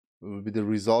will be the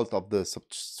result of the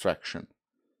subtraction.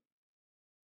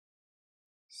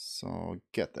 So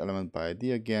get element by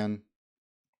ID again.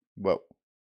 Well,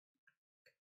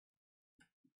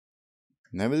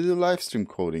 never did a live stream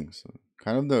coding, so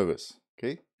kind of nervous.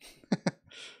 Okay.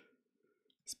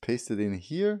 Let's paste it in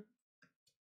here.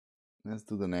 Let's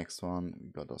do the next one. We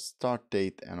got our start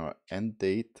date and our end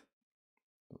date.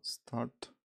 Start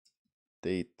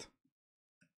date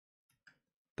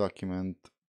document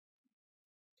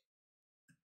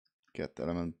get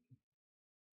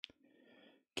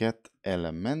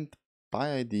element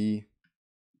by ID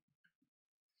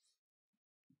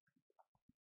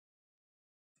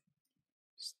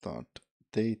start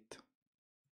date,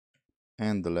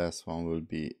 and the last one will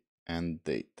be end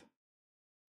date.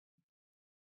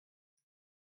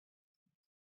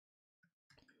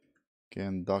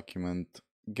 Again, document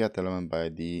get element by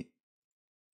ID,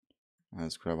 and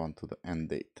let's grab onto the end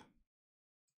date.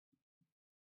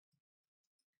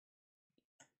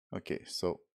 Okay,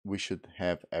 so we should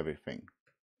have everything.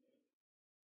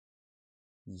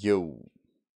 Yo.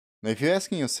 Now, if you're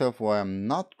asking yourself why I'm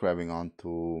not grabbing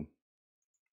onto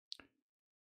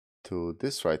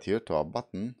this right here, to our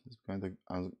button,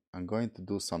 I'm going to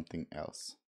do something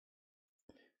else.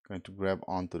 I'm going to grab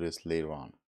onto this later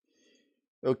on.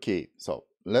 Okay, so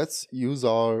let's use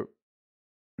our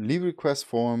leave request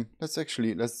form. Let's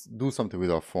do something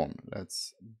with our form.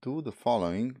 Let's do the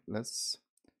following. Let's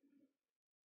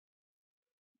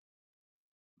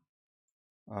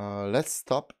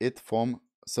stop it from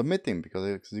submitting, because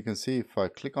as you can see, if I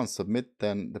click on submit,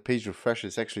 then the page refresh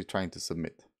is actually trying to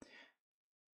submit.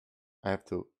 I have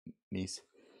to sneeze.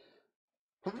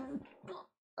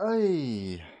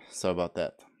 Ay, sorry about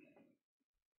that.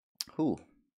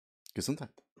 Gesundheit.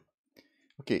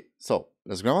 Okay, so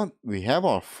let's go on. We have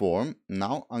our form.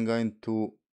 Now I'm going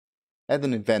to add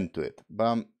an event to it,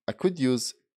 but I could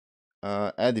use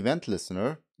add event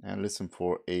listener and listen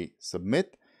for a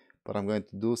submit, but I'm going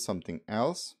to do something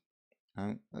else.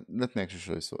 And let me actually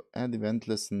show you. So add event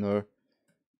listener,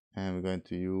 and we're going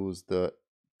to use the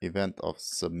event of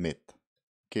submit.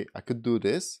 Okay, I could do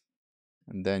this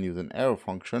and then use an arrow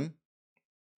function,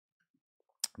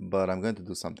 but I'm going to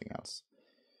do something else.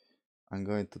 I'm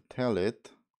going to tell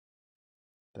it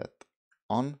that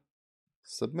on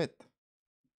submit.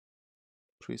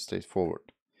 Pretty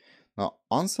straightforward. Now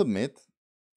on submit,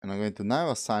 and I'm going to now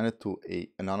assign it to a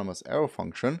anonymous arrow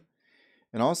function,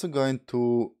 and also going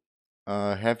to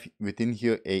have within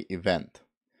here a event.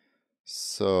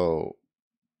 So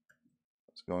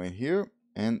let's go in here,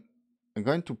 and I'm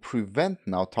going to prevent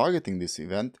now targeting this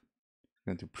event.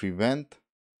 I'm going to prevent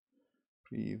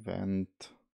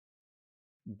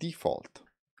default,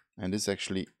 and this is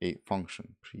actually a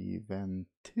function, prevent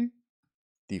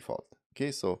default.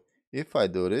 Okay, so if I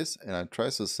do this and I try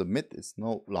to submit, it's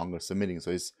no longer submitting.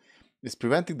 So it's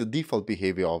preventing the default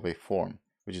behavior of a form,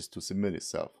 which is to submit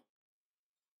itself.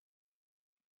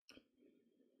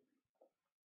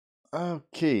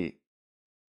 Okay.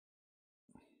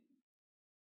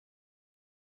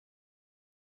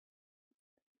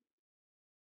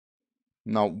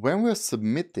 Now, when we're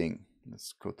submitting,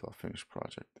 let's go to our finished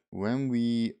project. When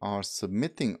we are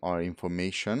submitting our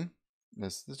information,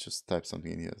 let's just type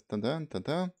something in here.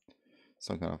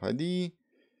 Some kind of ID.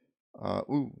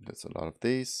 That's a lot of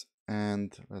days.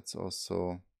 And let's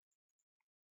also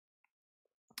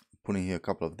put in here a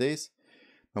couple of days.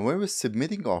 Now, when we're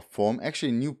submitting our form,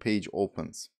 actually a new page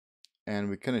opens. And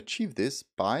we can achieve this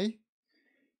by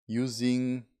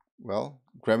using, well,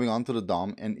 grabbing onto the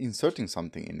DOM and inserting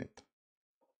something in it.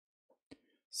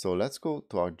 So let's go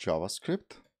to our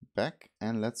JavaScript back,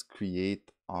 and let's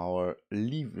create our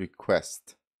leave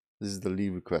request. This is the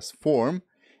leave request form,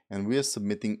 and we are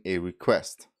submitting a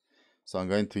request. So I'm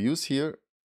going to use here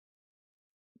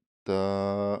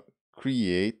the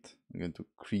create. I'm going to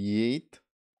create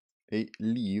a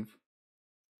leave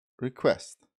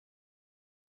request.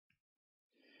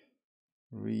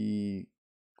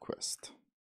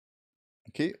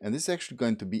 Okay, and this is actually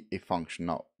going to be a function.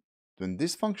 Now, when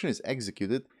this function is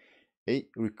executed, a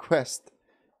request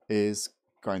is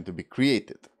going to be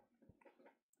created.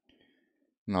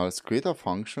 Now let's create a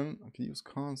function. I can use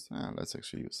const. Let's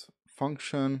actually use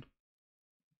function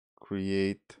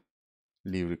create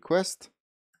leave request.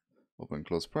 open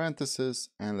close parenthesis,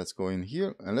 and let's go in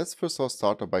here. And let's first of all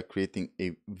start by creating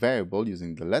a variable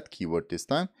using the let keyword this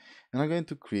time. And I'm going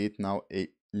to create now a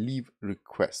leave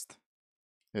request.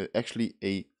 Actually,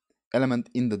 a element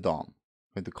in the DOM.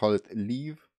 I'm going to call it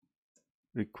leave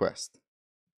request.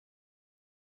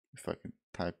 If I can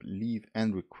type leave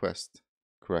and request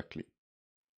correctly.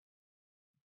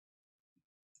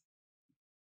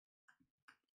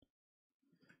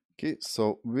 Okay,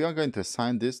 so we are going to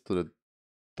assign this to the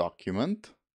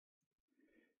document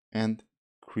and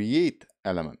create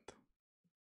element.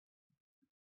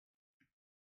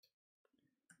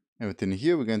 And within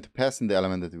here, we're going to pass in the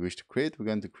element that we wish to create. We're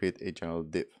going to create a general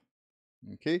div.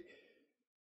 Okay.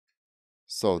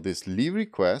 So this leave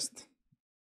request,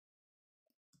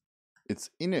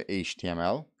 its inner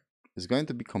HTML is going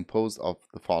to be composed of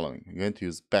the following. I'm going to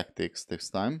use backticks this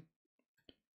time.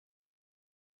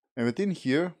 And within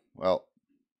here, well,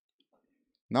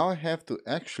 now I have to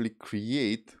actually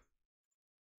create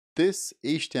this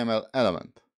HTML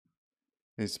element.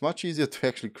 It's much easier to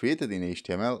actually create it in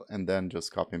HTML and then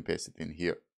just copy and paste it in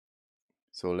here.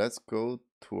 So let's go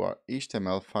to our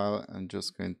HTML file and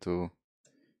just going to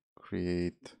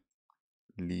create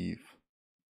leave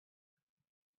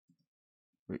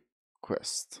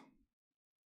request.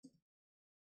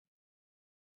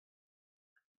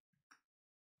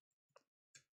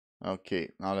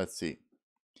 Okay, now let's see.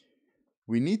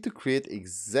 We need to create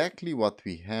exactly what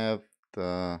we have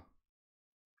the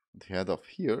head of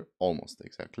here, almost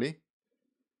exactly.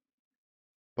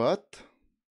 But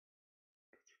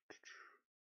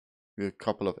with a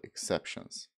couple of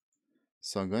exceptions.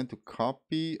 So I'm going to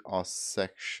copy our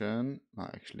section. No,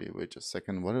 actually, wait a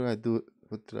second. What did I do?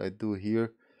 What did I do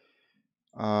here?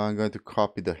 I'm going to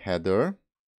copy the header.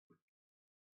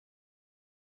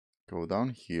 Go down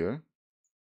here.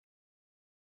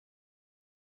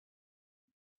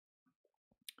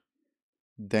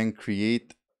 Then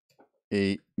create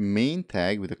a main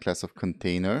tag with a class of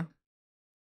container.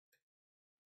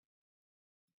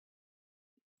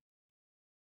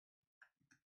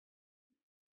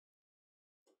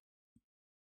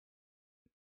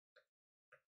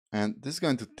 And this is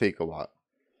going to take a while.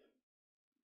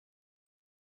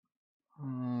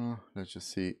 Let's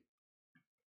just see.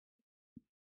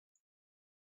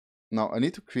 Now I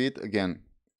need to create again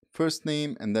first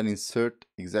name and then insert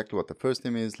exactly what the first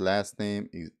name is, last name,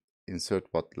 insert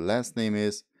what the last name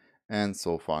is, and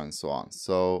so far and so on.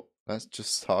 So let's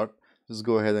just start. Just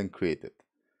go ahead and create it.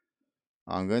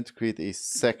 I'm going to create a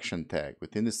section tag.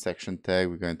 Within the section tag,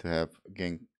 we're going to have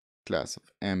again class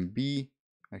of MB,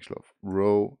 actually of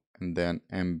row, and then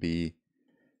MB-3.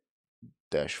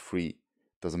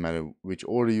 Doesn't matter which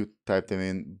order you type them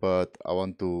in, but I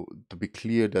want to be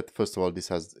clear that first of all, this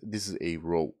is a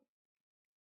row.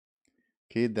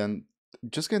 Okay, then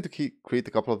just going to create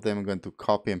a couple of them. I'm going to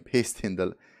copy and paste in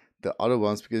the other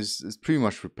ones because it's pretty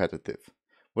much repetitive.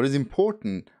 What is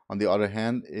important, on the other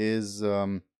hand, is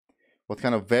what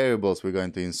kind of variables we're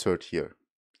going to insert here.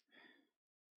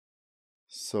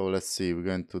 So let's see, we're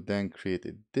going to then create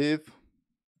a div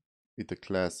with a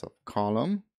class of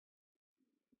column.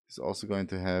 It's also going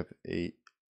to have a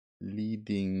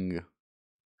leading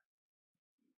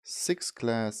 6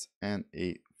 class and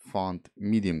a font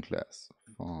medium class.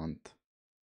 Font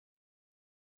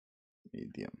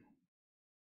medium.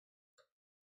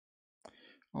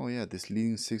 Oh yeah, this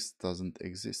leading 6 doesn't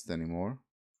exist anymore,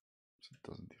 so it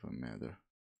doesn't even matter.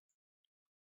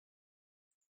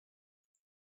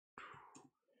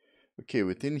 Okay,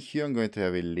 within here I'm going to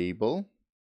have a label,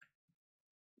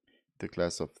 the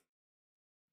class of,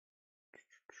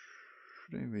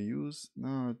 should I even use,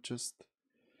 no, just,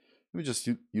 let me just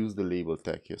use the label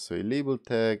tag here. So a label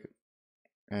tag,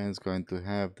 and it's going to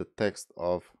have the text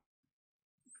of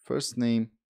first name,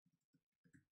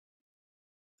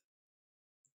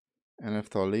 and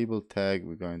after our label tag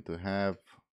we're going to have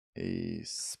a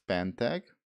span tag.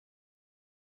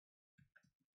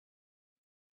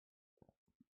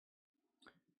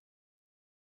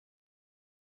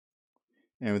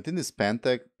 And within the span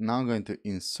tag, now I'm going to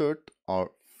insert our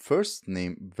first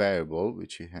name variable,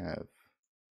 which we have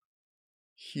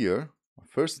here, our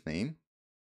first name.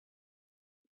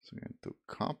 So I'm going to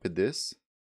copy this,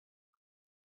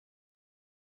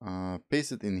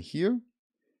 paste it in here,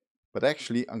 but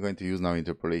actually I'm going to use now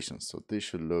interpolation. So this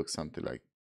should look something like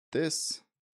this,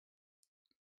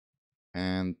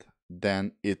 and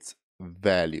then its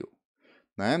value.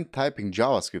 Now I'm typing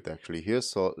JavaScript actually here,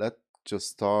 so let's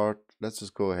just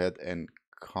go ahead and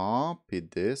copy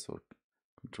this, or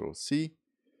Control C,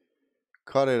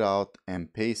 cut it out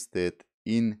and paste it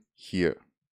in here.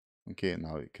 Okay,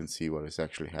 now you can see what is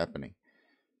actually happening.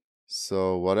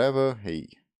 So whatever, hey,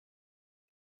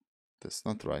 that's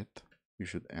not right. You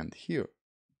should end here.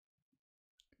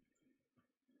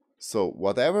 So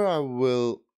whatever I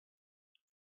will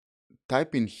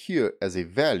type in here as a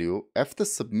value, after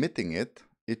submitting it,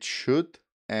 it should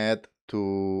add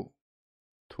to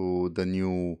the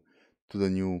new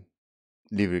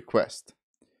leave request.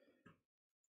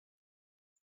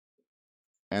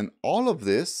 And all of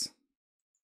this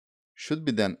should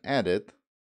be then added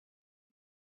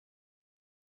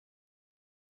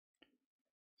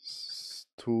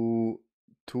to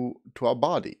our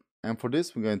body. And for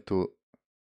this, we're going to,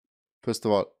 first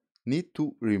of all, need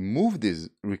to remove this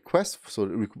request, so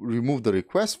remove the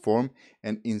request form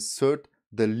and insert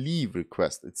the leave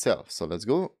request itself. So let's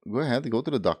go ahead, go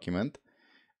to the document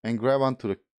and grab onto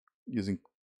the, using,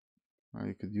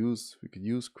 we could use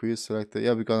query selector.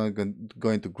 Yeah, we're going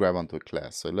to grab onto a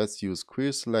class. So let's use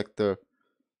query selector,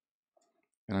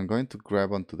 and I'm going to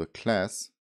grab onto the class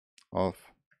of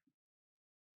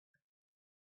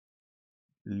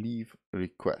leave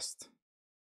request,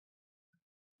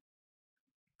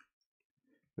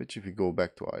 which, if we go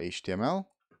back to our HTML,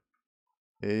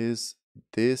 is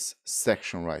this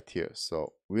section right here.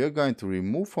 So we are going to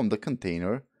remove from the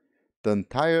container the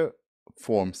entire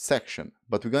form section,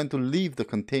 but we're going to leave the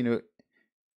container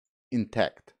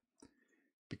intact,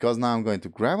 because now I'm going to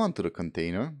grab onto the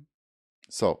container.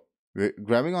 So we're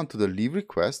grabbing onto the leave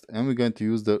request, and we're going to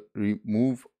use the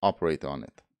remove operator on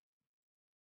it.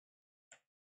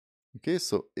 Okay,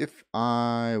 so if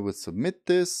I would submit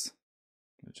this,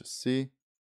 let's just see,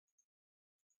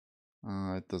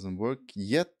 it doesn't work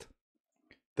yet,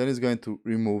 then it's going to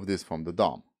remove this from the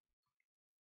DOM.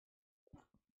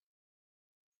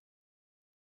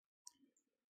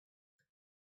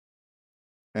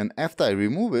 And after I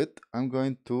remove it, I'm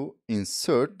going to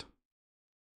insert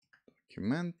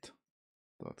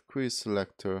document.query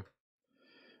selector.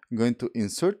 I'm going to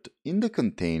insert in the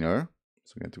container.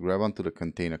 So I'm going to grab onto the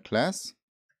container class.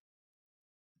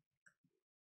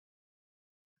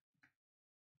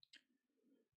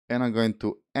 And I'm going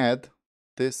to add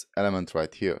this element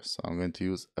right here. So I'm going to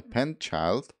use append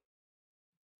child.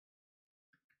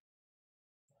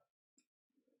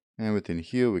 And within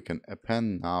here, we can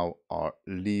append now our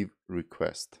leave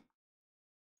request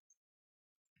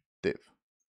div.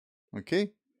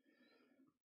 Okay.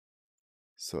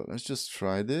 So let's just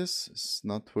try this. It's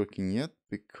not working yet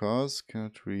because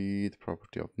cannot read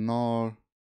property of null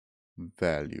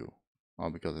value.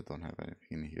 Oh, because I don't have anything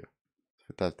in here.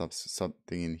 If I type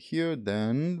something in here,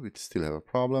 then we still have a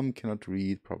problem. Cannot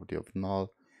read property of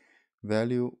null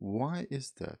value. Why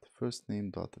is that? First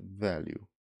name dot value.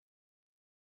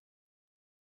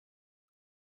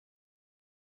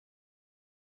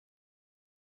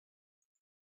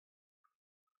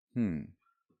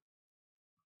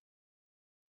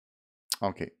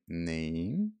 Okay,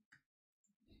 name.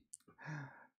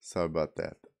 Sorry about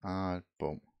that.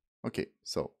 Boom. Okay,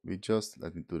 so we just,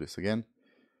 let me do this again.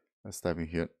 Let's type in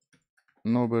here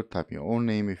Norbert, type in your own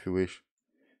name if you wish.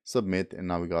 Submit, and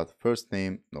now we got first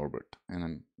name Norbert, and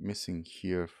I'm missing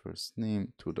here first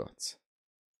name, 2 dots.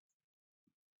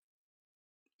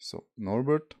 So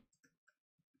Norbert,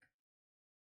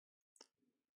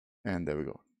 and there we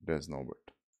go. There's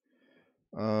Norbert.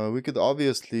 We could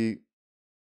obviously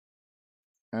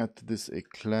add to this a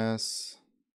class.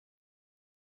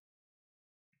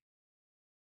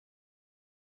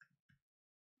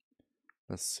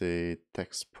 Let's say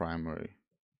text primary.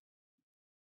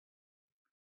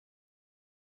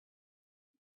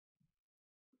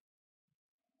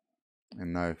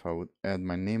 And now if I would add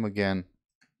my name again,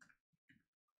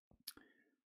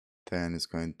 then it's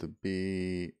going to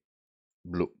be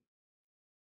blue.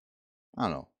 I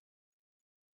don't know.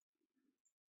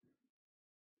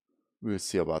 We'll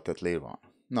see about that later on.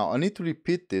 Now I need to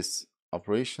repeat this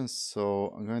operation,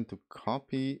 so I'm going to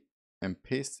copy and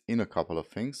paste in a couple of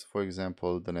things. For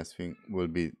example, the next thing will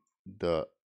be the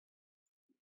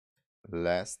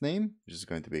last name, which is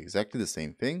going to be exactly the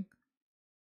same thing.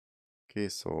 Okay,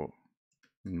 so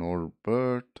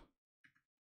Norbert,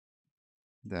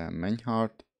 then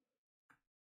Menhart,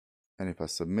 and if I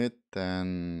submit,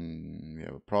 then we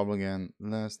have a problem again.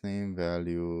 Last name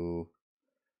value,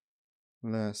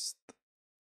 last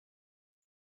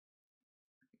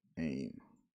name.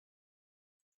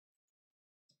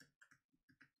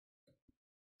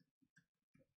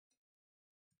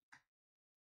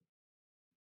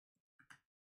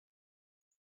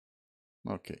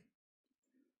 Okay,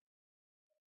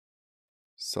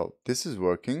 so this is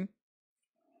working,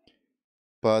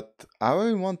 but I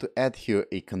really want to add here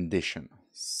a condition.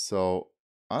 So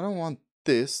I don't want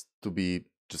this to be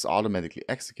just automatically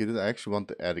executed. I actually want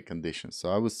to add a condition.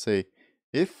 So I would say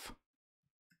if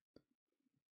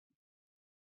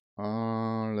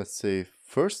let's say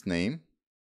first name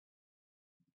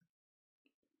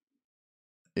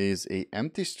is a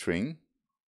empty string,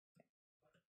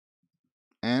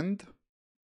 and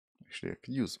actually I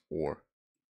could use or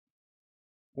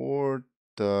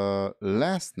the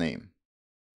last name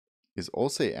is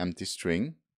also an empty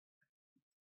string,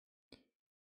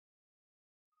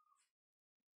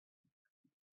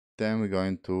 then we're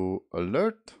going to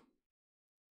alert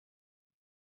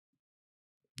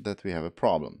that we have a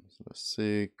problem. So let's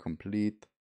say complete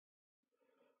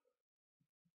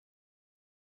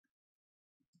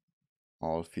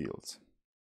all fields.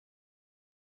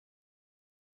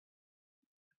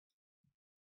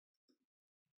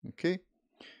 Okay,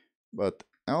 but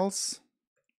else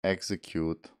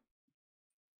execute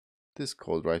this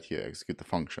code right here, execute the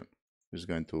function, which is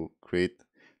going to create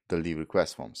the leave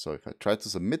request form. So if I try to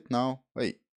submit now,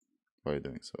 wait, what are you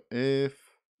doing? So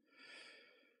if,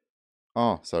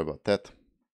 oh, sorry about that.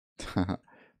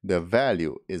 The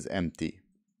value is empty.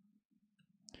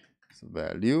 So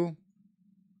value,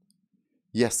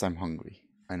 yes, I'm hungry.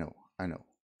 I know.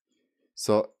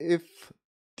 So if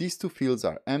these two fields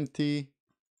are empty,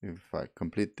 if I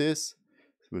complete this,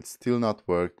 it will still not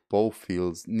work. Both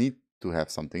fields need to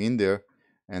have something in there,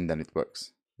 and then it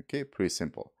works. Okay, pretty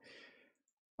simple.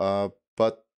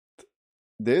 But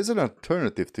there is an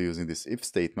alternative to using this if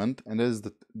statement, and that is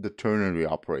the ternary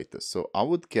operator. So I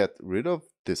would get rid of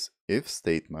this if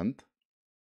statement,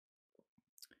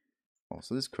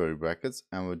 also these curly brackets,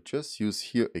 and would just use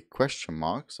here a question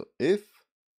mark. So if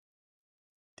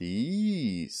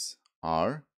these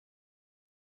are,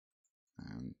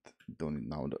 and don't need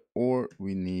now the or,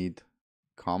 we need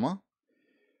comma.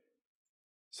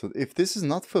 So if this is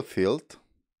not fulfilled,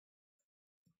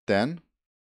 then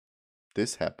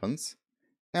this happens,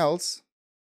 else,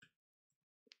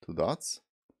 two dots,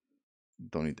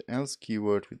 don't need the else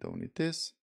keyword, we don't need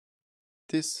this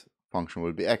function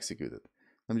will be executed.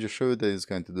 Let me just show you that it's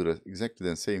going to do exactly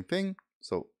the same thing.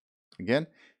 So again,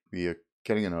 we are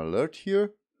getting an alert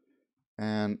here,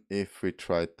 and if we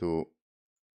try to,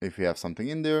 if we have something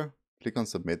in there, click on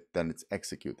submit, then it's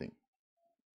executing.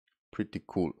 Pretty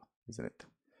cool, isn't it?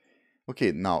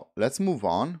 Okay, now let's move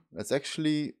on. Let's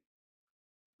actually,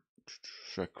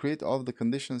 should I create all of the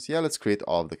conditions? Yeah, let's create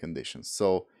all of the conditions.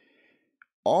 So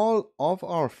all of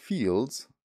our fields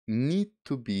need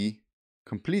to be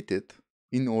completed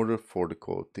in order for the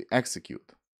code to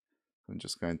execute. I'm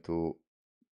just going to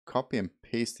copy and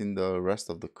paste in the rest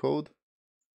of the code.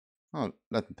 Oh,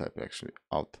 let me type it actually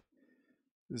out.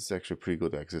 This is actually a pretty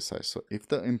good exercise. So if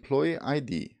the employee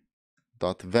ID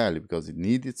dot value, because it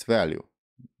needs its value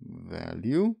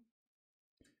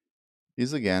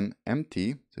is again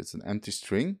empty, so it's an empty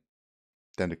string,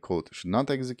 then the code should not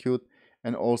execute.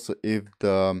 And also if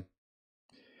the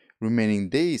remaining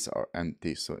days are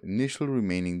empty, so initial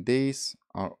remaining days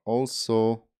are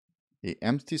also a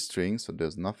empty string, so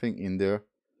there's nothing in there,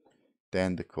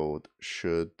 then the code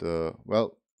should,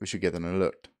 well, we should get an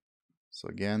alert. So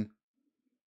again,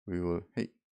 we will, hey,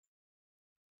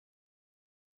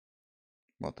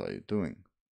 what are you doing?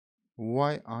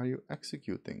 Why are you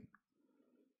executing?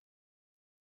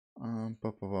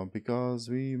 Because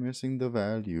we're missing the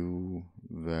value,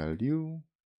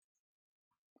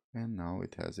 and now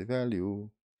it has a value.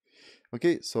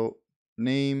 Okay, so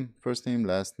name, first name,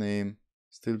 last name,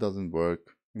 still doesn't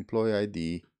work. Employee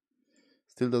ID,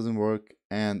 still doesn't work.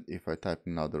 And if I type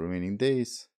in now the remaining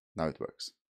days, now it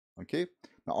works. Okay,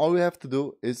 now all we have to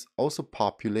do is also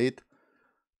populate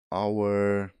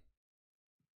our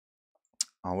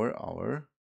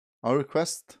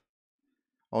request,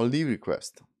 our leave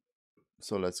request.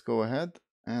 So let's go ahead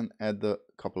and add a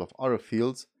couple of other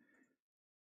fields.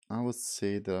 I would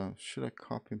say should I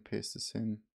copy and paste this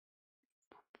in?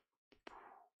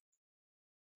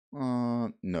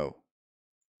 No.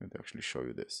 Let me actually show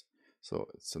you this. So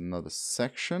it's another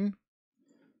section.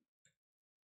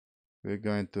 We're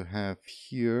going to have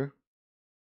here,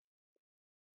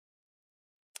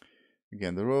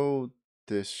 again, the row.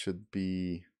 This should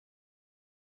be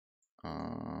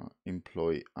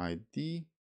employee ID.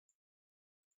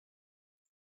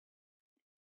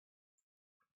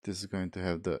 This is going to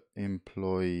have the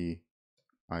employee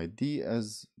ID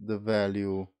as the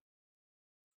value.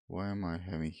 Why am I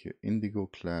having here indigo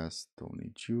class? Don't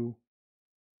need you.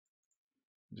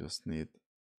 Just need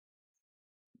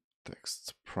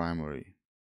text primary.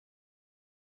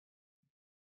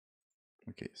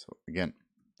 Okay, so again,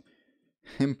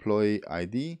 employee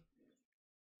ID,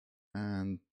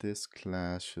 and this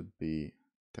class should be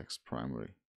text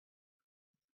primary.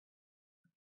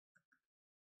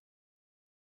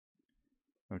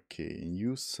 Okay,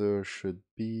 user should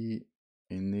be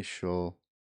initial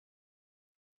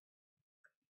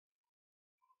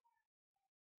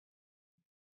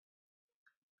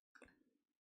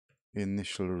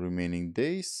initial remaining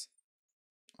days.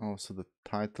 Also, the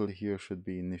title here should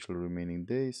be initial remaining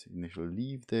days, initial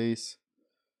leave days.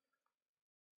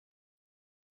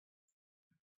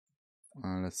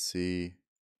 Let's see.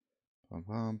 Pam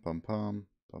pam pam pam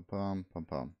pam pam pam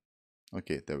pam.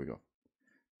 Okay, there we go.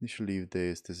 Initial leave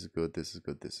days. This is good. This is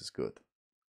good. This is good.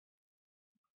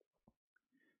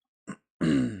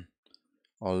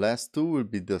 Our last two will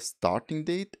be the starting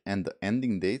date and the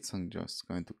ending date. So I'm just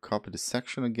going to copy the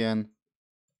section again,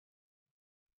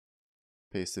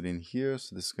 paste it in here.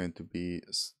 So this is going to be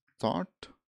start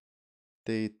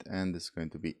date and this is going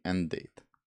to be end date.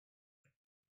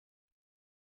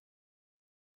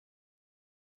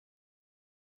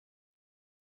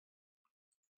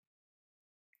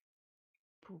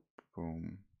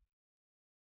 Boom.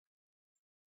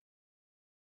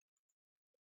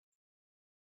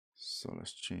 So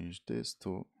let's change this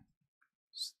to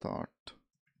start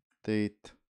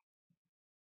date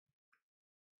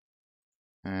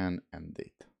and end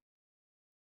date.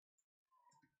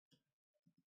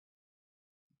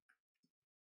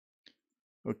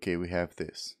 Okay, we have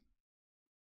this.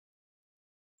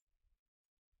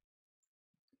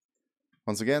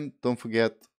 Once again, don't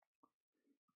forget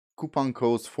coupon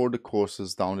codes for the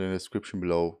courses down in the description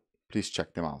below. Please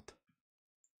check them out.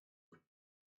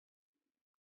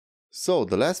 So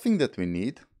the last thing that we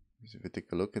need, if we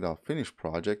take a look at our finished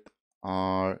project,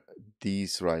 are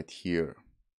these right here.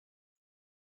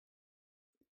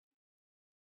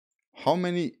 How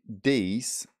many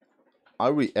days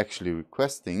are we actually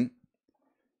requesting?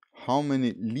 How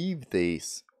many leave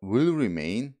days will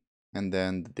remain? And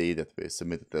then the day that we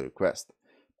submitted the request.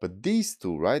 But these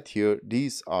two right here,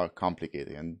 these are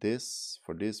complicated. And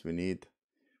for this we need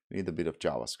a bit of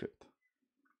JavaScript.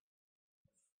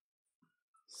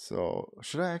 So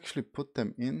should I actually put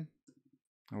them in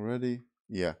already?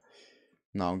 Yeah.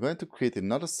 Now I'm going to create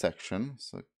another section.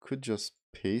 So I could just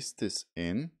paste this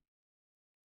in.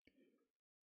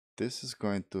 This is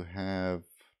going to have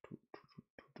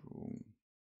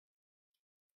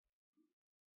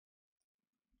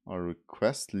a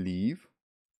request leave.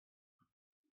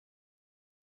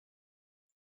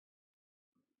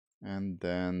 And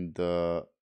then the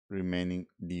remaining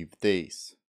leave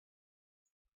days.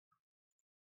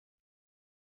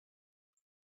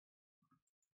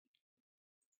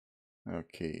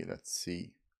 Okay, let's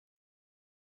see.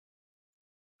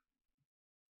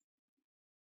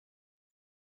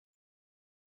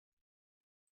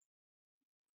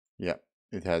 Yeah,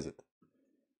 it has it.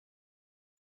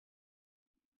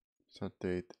 Start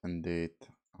date and date.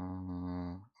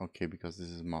 Okay, because this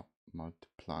is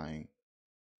multiplying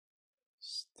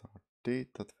start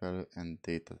date.value and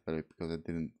date.value because I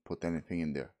didn't put anything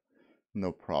in there.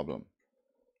 No problem.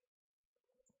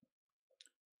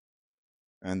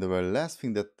 And the very last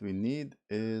thing that we need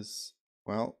is,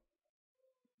 well,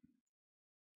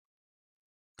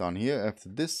 down here after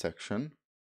this section,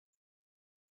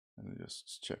 let me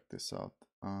just check this out.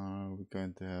 We're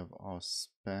going to have our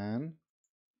span.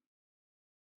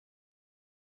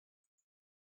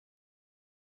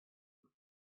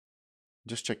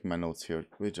 Just check my notes here.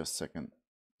 Wait just a second.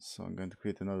 So I'm going to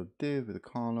create another div with a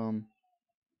column.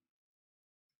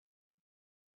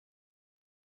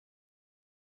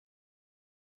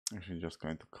 Actually, just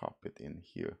going to copy it in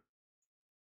here.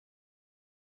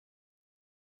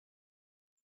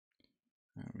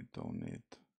 And we don't need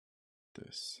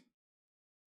this.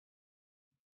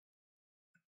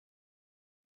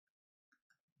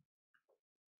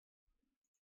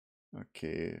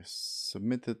 Okay,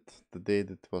 submitted, the date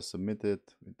it was submitted.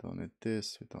 We don't need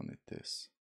this, we don't need this.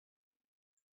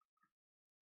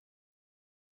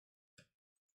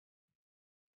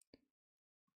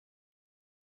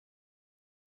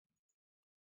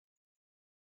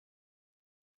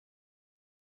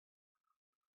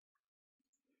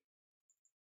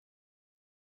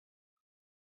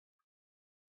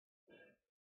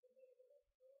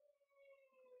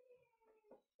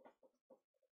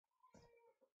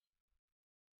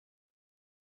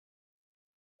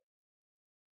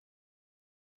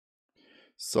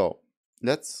 So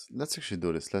let's actually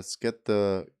do this. Let's get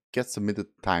the get submitted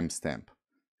timestamp.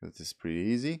 That is pretty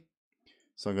easy.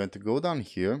 So I'm going to go down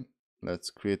here. Let's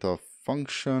create a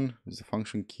function with the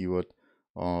function keyword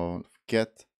of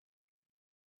get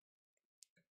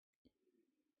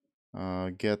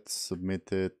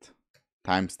submitted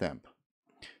timestamp.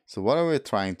 So what are we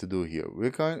trying to do here?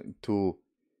 We're going to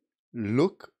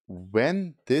look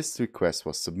when this request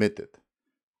was submitted.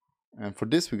 And for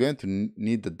this, we're going to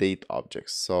need the date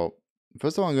objects. So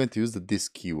first of all, I'm going to use the this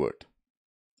keyword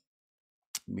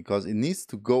because it needs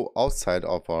to go outside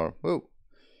of our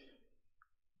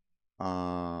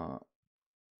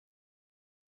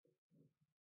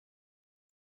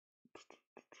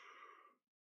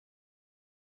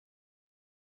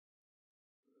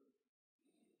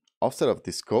offset of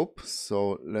the scope.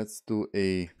 So let's do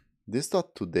this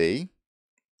dot today,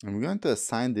 and we're going to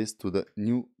assign this to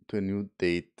a new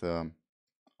date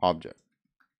object.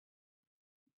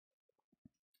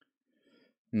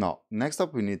 Now, next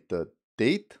up we need the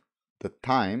date, the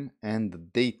time, and the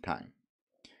date time.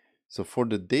 So for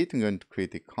the date, I'm going to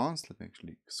create a const. Let me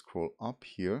actually scroll up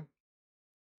here.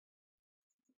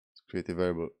 Let's create a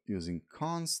variable using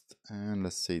const, and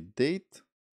let's say date.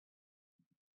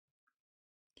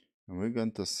 And we're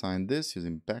going to assign this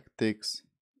using backticks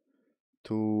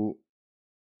to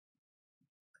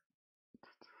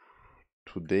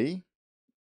today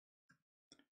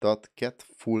dot get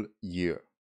full year.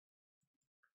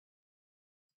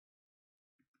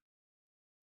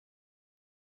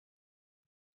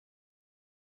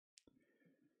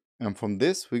 And from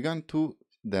this, we're going to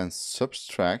then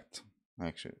subtract,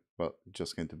 actually, well,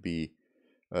 just going to be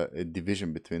a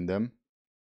division between them.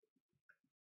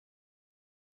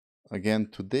 Again,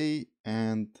 today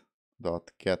and dot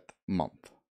get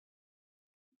month.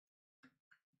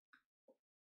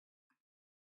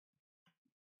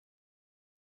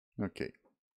 Okay.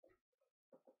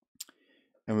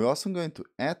 And we're also going to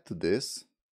add to this,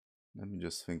 let me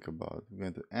just think about it. We're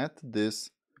going to add to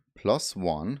this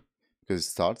 +1, because it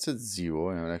starts at 0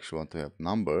 and I actually want to have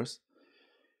numbers.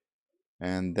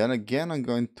 And then again, I'm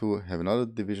going to have another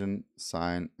division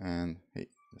sign, and hey,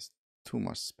 there's too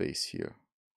much space here.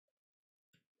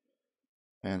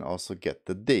 And also get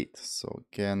the date. So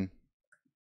again,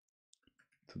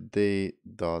 today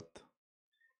dot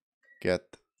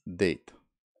get date.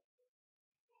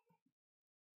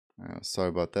 Sorry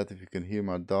about that. If you can hear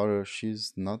my daughter,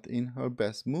 she's not in her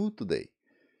best mood today.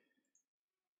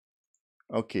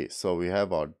 Okay, so we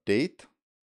have our date.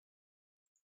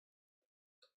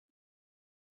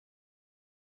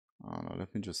 Oh, no,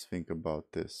 let me just think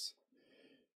about this.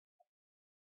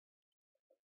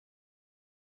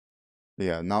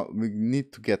 Yeah, now we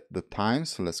need to get the time,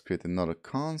 so let's create another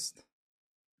const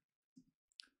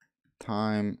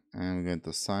time, and we're going to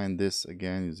assign this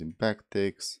again using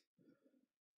backticks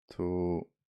to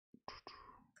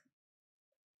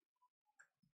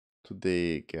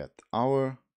today get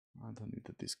hour. I don't need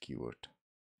this keyword.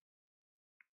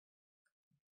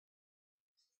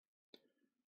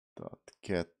 Dot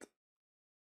get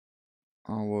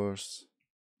hours.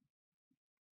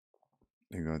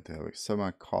 You're going to have a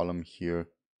semicolon here,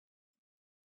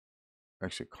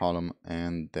 actually column,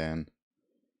 and then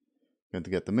you're going to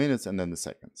get the minutes and then the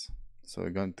seconds. So we're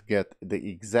going to get the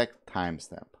exact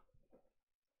timestamp.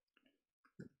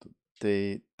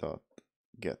 Today dot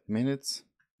get minutes,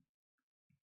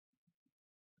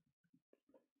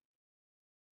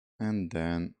 and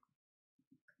then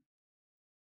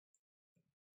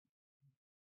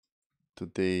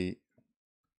today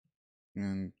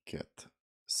and get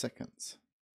seconds.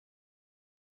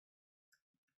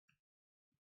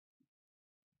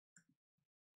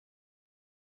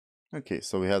 Okay,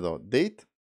 so we had our date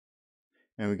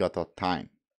and we got our time.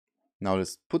 Now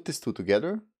let's put these two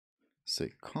together.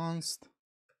 Say const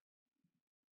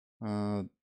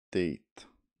date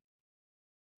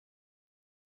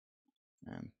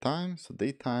and time, so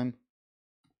date time,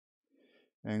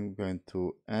 and we're going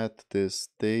to add this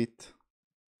date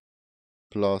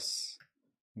plus,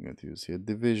 I'm going to use here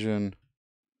division.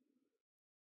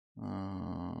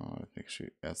 Let me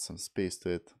actually add some space to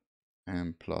it,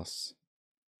 and plus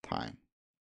time.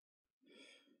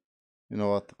 You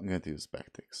know what? I'm going to use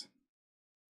backticks.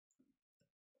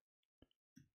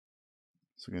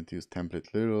 So I'm going to use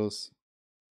template literals,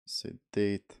 say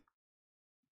date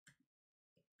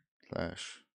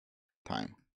slash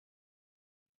time.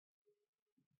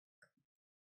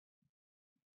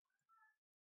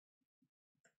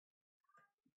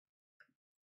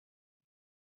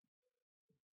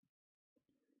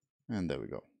 And there we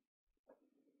go.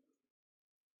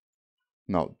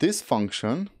 Now this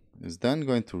function is then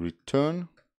going to return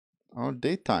our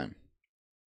date time.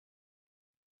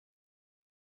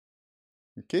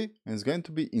 Okay, and it's going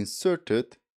to be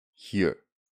inserted here.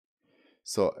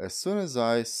 So as soon as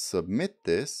I submit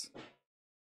this,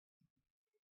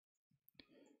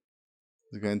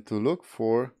 it's going to look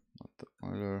for, not the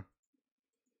Euler,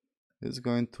 it's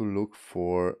going to look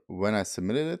for when I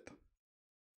submitted it,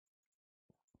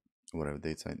 whatever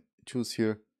dates I choose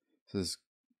here. So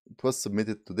it was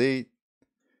submitted today,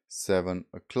 7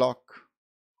 o'clock,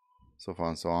 so far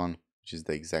and so on, which is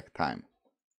the exact time.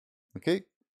 Okay,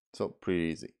 so pretty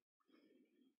easy.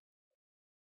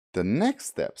 The next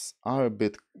steps are a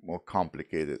bit more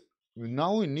complicated.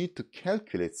 Now we need to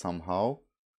calculate somehow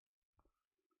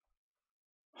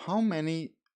how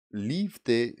many leave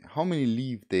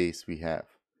days we have.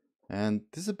 And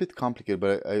this is a bit complicated,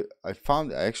 but I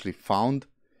actually found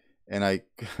and I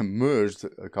merged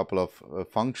a couple of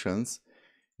functions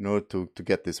in order to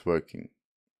get this working.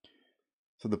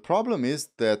 So the problem is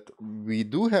that we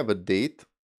do have a date,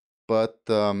 but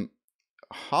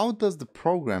how does the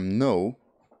program know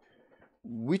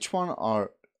which one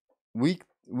are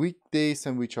weekdays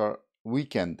and which are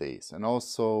weekend days, and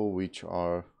also which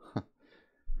are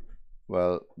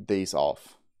well, days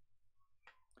off?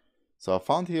 So I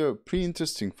found here a pretty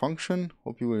interesting function.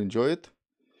 Hope you will enjoy it.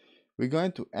 We're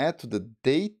going to add to the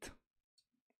date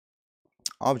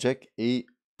object a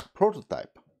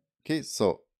prototype. Okay,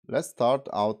 so let's start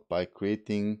out by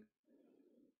creating,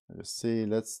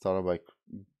 let's start by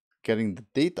getting the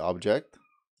date object.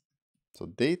 So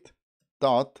date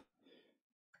dot.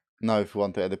 Now if you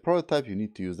want to add a prototype, you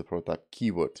need to use the prototype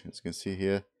keyword. As you can see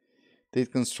here,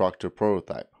 date constructor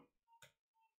prototype.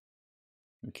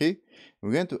 Okay,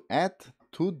 we're going to add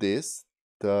to this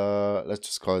the, let's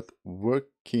just call it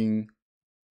working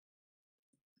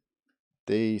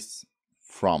days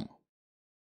from.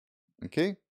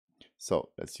 Okay, so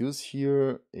let's use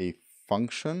here a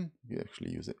function. We actually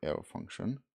use an arrow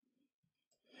function,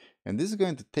 and this is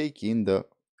going to take in the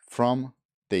from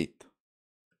date.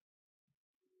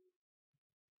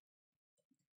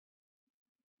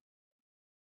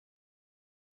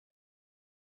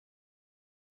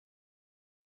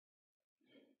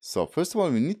 So first of all,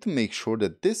 we need to make sure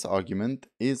that this argument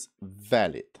is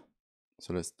valid.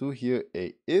 So let's do here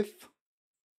a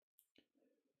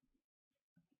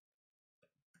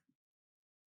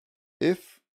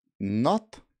if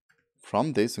not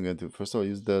from this. I'm going to first of all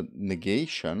use the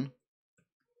negation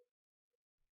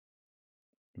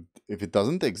if it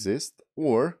doesn't exist,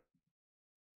 or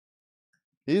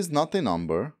is not a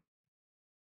number,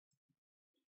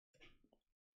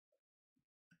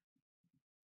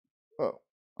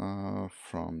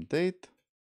 from date.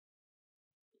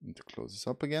 Need to close this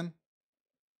up again,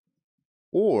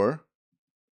 or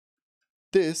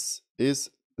this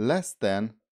is less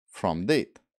than from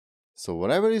date. So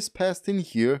whatever is passed in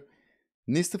here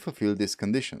needs to fulfill these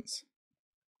conditions.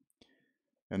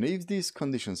 And if these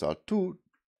conditions are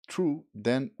true,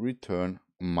 then return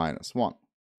 -1.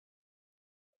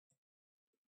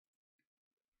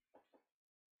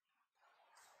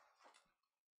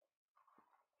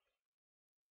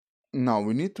 Now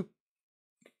we need to,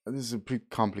 this is pretty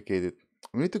complicated.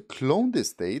 We need to clone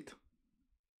this date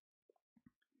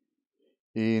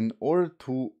in order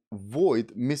to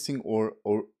void missing or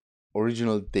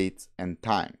original dates and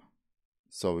time.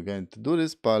 So we're going to do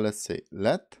this by, let's say,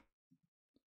 let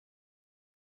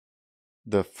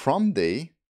the from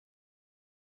day,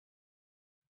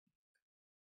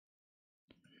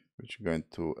 which we're going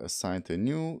to assign to a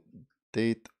new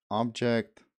date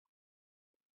object,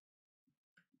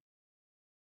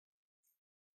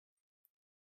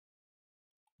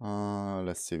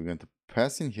 let's see, we're going to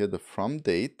pass in here the from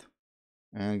date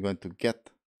and going to get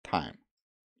time.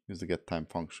 Use the get time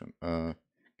function,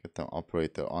 get time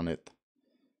operator on it.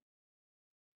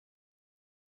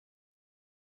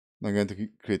 Now I'm going to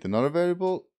create another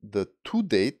variable, the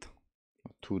toDate,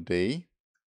 today.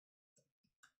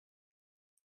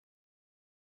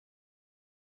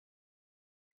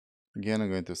 Again, I'm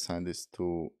going to assign this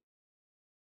to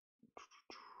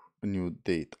a new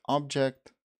date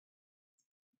object.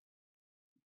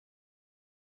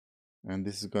 And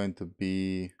this is going to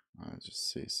be, I'll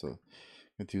just say, so I'm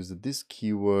going to use this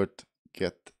keyword,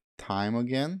 get time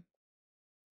again.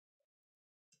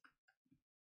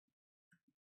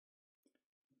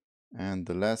 And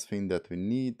the last thing that we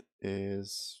need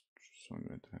is, so I'm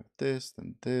going to have this,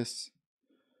 and this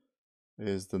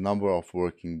is the number of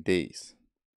working days.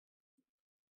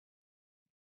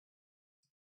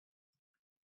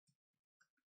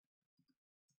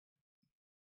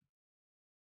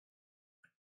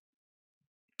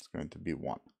 It's going to be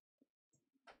 1.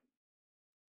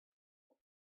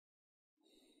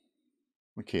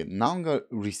 Okay, now I'm going to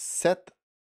reset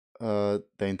the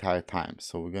entire time.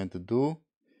 So we're going to do,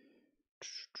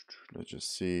 let's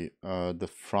just see, the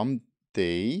from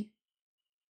day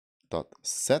dot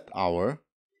set hour,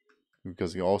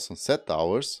 because we also set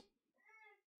hours,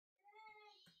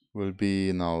 will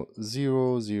be now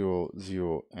 0, 0,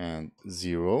 0, and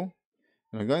 0.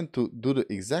 And I'm going to do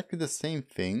exactly the same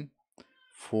thing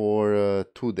for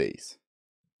 2 days.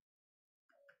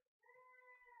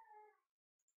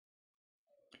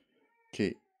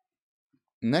 Okay.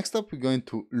 Next up, we're going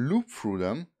to loop through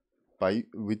them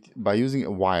by using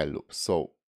a while loop.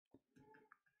 So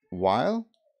while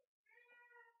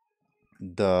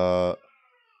the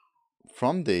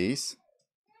from days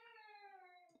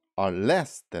are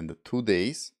less than the 2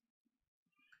 days,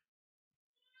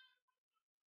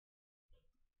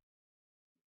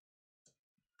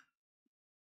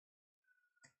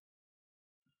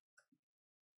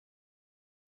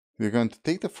 We're going to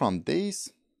take the from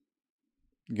days.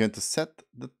 We're going to set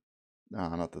the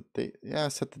not the date. Yeah,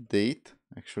 set the date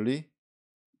actually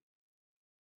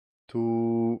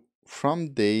to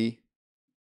from day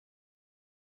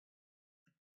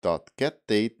dot get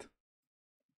date,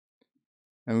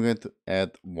 and we're going to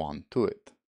add 1 to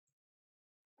it.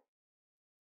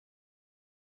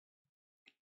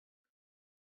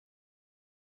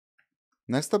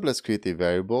 Next up, let's create a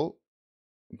variable.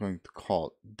 I'm going to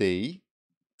call day,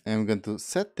 and we're going to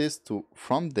set this to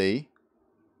from day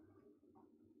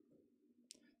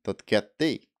dot get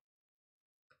day.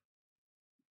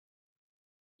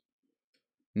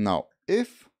 Now,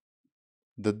 if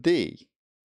the day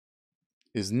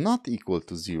is not equal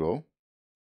to 0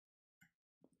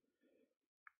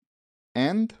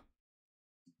 and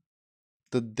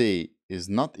the day is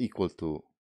not equal to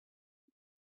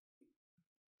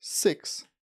 6,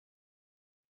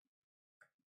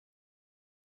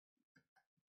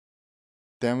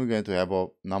 then we're going to have a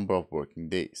number of working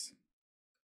days.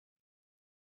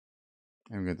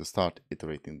 And we're going to start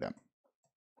iterating them.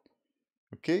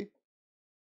 Okay.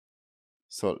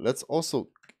 So let's also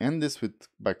end this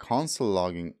by console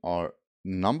logging our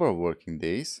number of working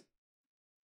days.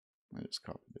 I just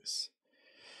copy this.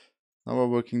 Number of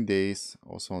working days,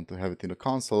 also want to have it in the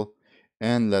console.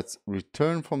 And let's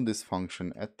return from this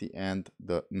function at the end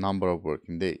the number of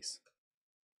working days.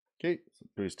 Okay, so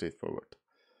pretty straightforward.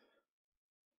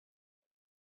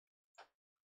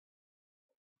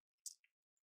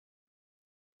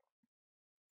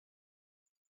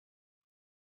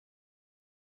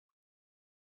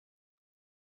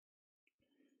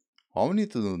 All we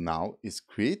need to do now is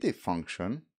create a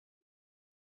function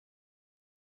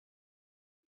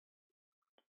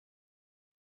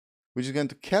which is going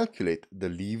to calculate the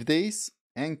leave days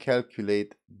and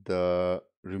calculate the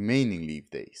remaining leave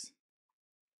days.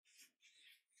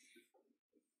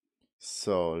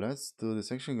 So let's do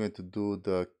this. Actually, I'm going to do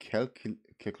the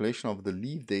calculation of the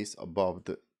leave days above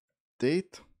the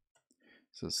date.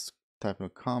 So let's type in a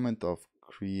comment of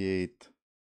create,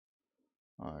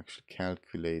 actually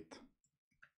calculate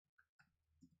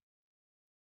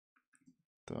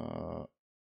the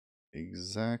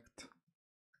exact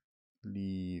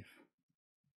leave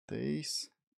days.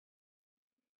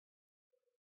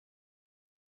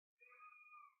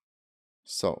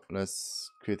 So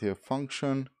let's create a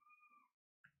function,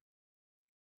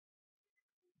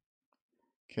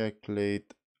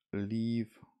 calculate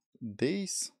leave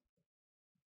days.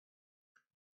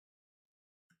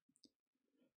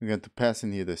 We're going to pass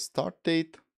in here the start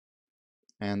date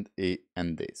and a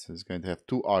end date. So it's going to have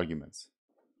 2 arguments.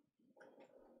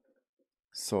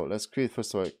 So let's create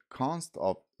first of all a const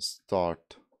of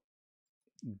start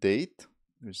date,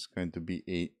 which is going to be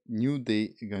a new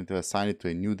day. You're going to assign it to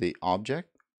a new day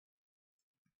object.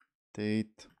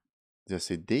 Date, just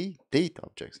a date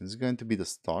object. So this is going to be the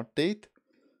start date.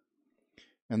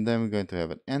 And then we're going to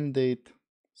have an end date.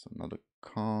 So another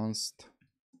const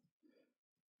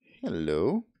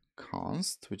hello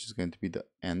const, which is going to be the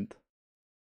end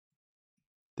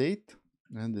date.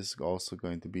 And this is also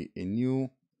going to be a new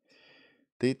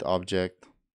date object,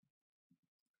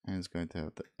 and it's going to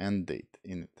have the end date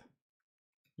in it.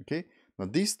 Okay, now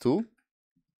these two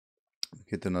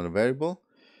get another variable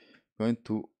going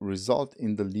to result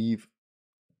in the leave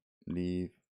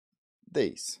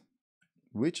days,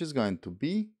 which is going to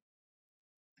be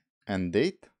end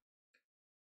date.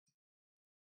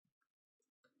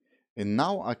 And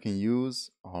now I can use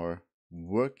our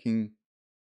working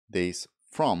days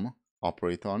from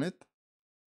operator on it.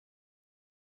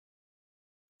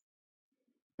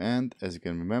 And as you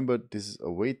can remember, this is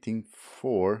awaiting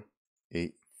for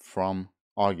a from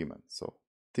argument. So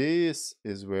this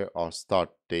is where our start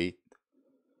date,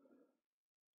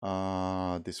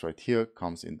 this right here,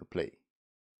 comes into play.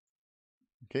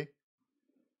 Okay.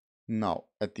 Now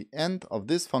at the end of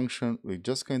this function, we're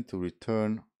just going to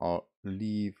return our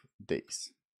leave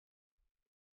days.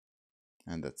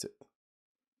 And that's it.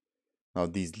 Now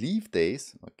these leave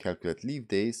days, or calculate leave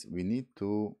days, we need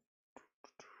to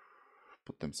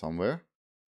put them somewhere.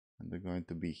 And they're going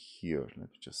to be here.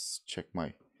 Let me just check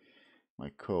my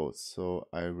code. So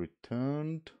I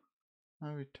returned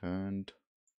the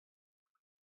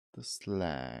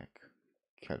Slack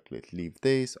calculate leave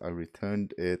days. I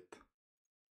returned it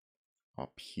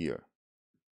up here.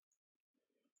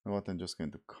 Now what, I'm just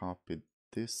going to copy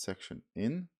this section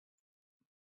in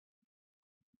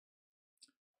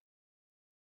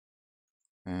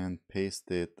and paste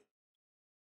it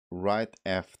right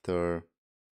after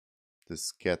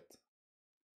this get.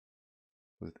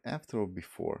 Was it after or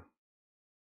before?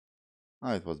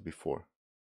 It was before.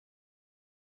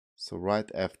 So right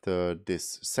after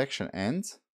this section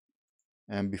ends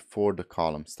and before the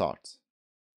column starts.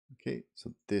 Okay,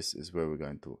 so this is where we're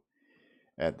going to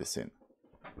add this in.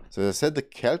 So as I said, the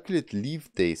calculate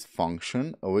leave days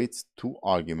function awaits two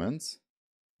arguments,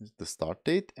 the start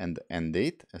date and the end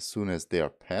date. As soon as they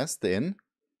are passed in,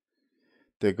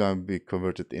 they're going to be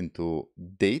converted into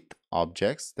date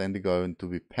objects. Then they're going to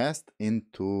be passed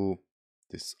into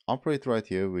this operator right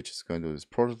here, which is going to do this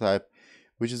prototype,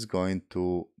 which is going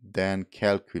to then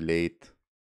calculate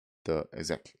the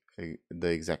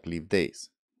exact leave days.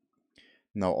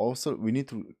 Now also we need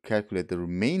to calculate the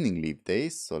remaining leave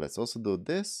days. So let's also do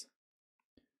this.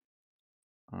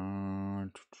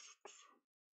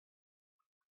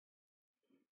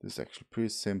 This is actually pretty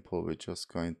simple. We're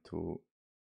just going to,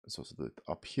 let's also do it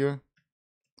up here.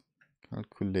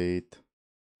 Calculate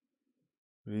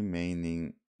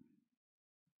remaining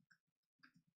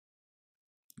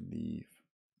leave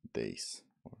days,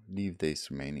 or leave days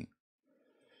remaining,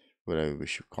 whatever we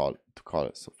should call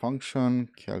it. So function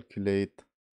calculate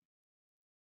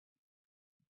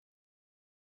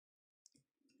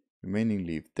remaining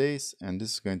leave days, and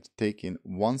this is going to take in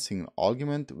one single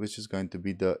argument, which is going to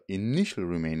be the initial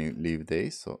remaining leave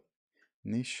days. So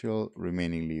initial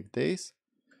remaining leave days,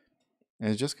 and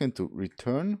it's just going to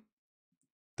return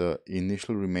the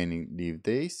initial remaining leave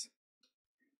days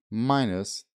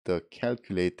minus the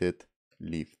calculated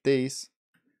leave days,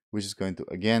 which is going to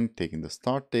again take in the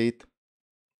start date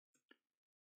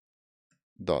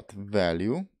dot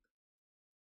value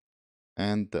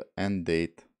and the end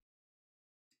date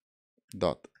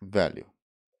dot value.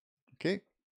 Okay,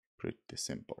 pretty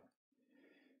simple.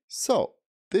 So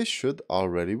this should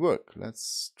already work.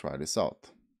 Let's try this out.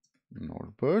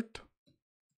 Norbert,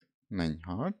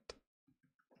 Menhart,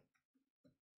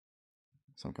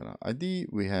 some kind of ID.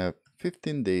 We have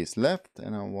 15 days left,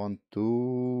 and I want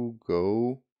to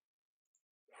go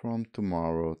from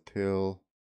tomorrow till,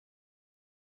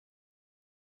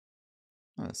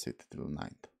 let's say, till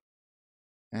 9th.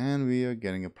 And we are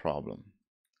getting a problem.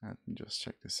 Let me just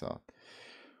check this out.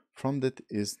 From date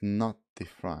is not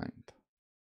defined.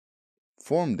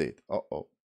 Form date. Uh-oh.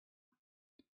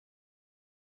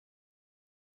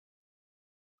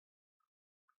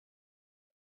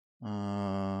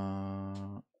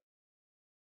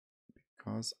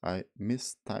 Because I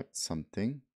mistyped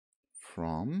something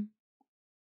from.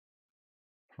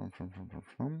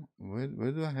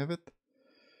 Where do I have it?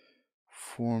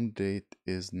 Form date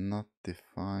is not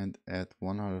defined at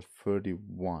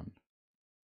 131.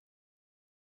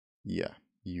 Yeah,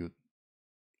 you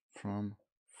from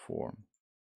form.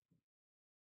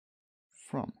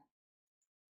 From.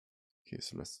 Okay,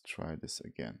 so let's try this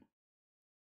again.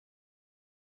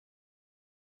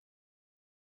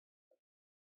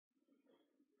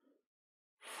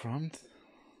 From.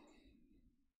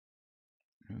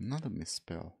 Another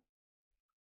misspell.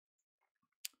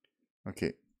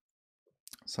 Okay.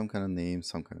 Some kind of name,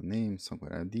 some kind of name, some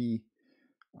kind of ID.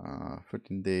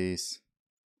 13 days.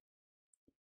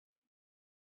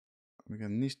 We're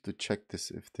gonna need to check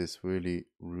this if this really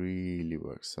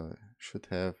works. So I should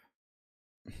have.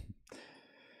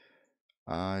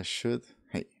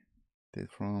 Hey,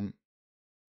 date from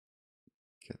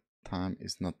get time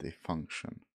is not a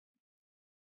function.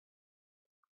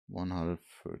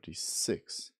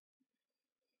 136.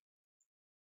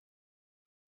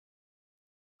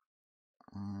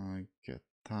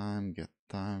 Get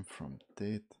time from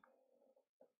date.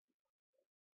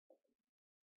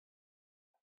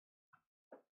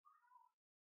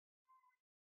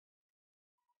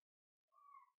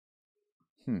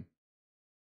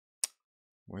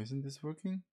 Why isn't this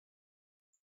working?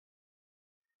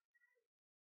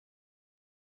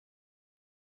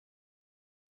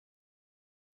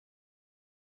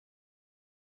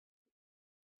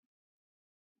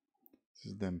 This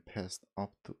is then passed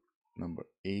up to number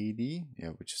 80, yeah,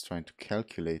 which is trying to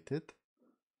calculate it.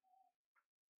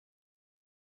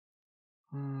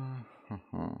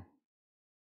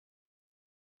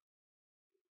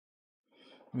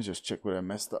 Let me just check where I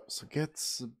messed up. So get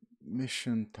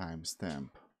submission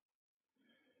timestamp.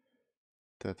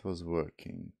 That was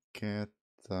working. Get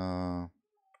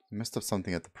messed up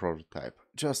something at the prototype.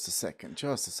 Just a second.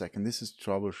 This is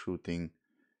troubleshooting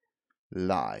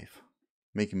live.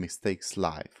 Making mistakes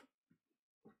live.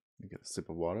 Let me get a sip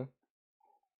of water.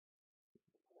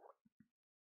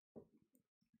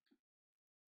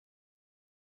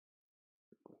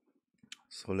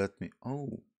 So let me,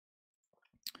 you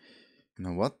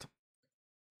know what?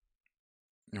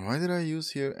 Why did I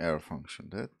use here error function?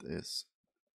 That is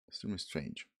extremely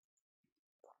strange.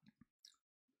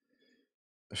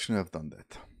 I shouldn't have done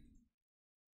that.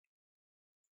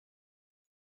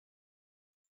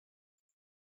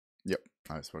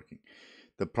 Now it's working.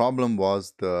 The problem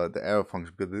was the arrow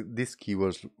function, because this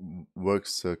keyword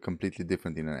works completely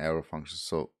different in an arrow function.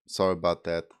 So sorry about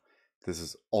that. This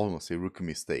is almost a rookie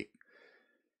mistake.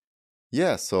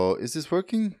 Yeah, so is this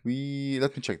working?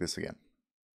 Let me check this again.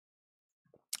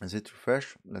 Let's hit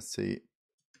refresh. Let's see,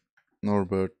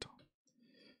 Norbert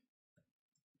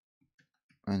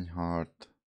Einhardt.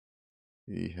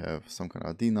 We have some kind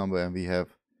of ID number, and we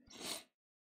have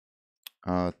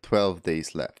 12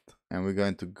 days left. And we're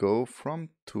going to go from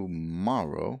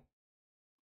tomorrow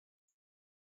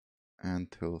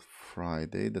until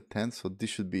Friday the 10th. So this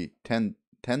should be 10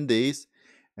 days,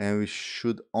 and we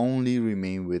should only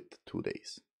remain with 2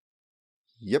 days.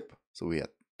 Yep, so we had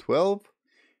 12,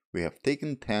 we have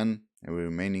taken 10, and we're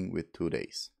remaining with 2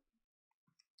 days.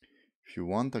 If you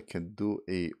want, I can do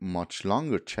a much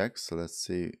longer check. So let's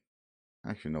see.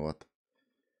 Actually, you know what?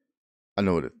 I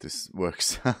know that this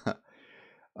works.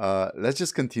 Let's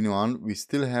just continue on. We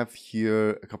still have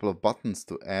here a couple of buttons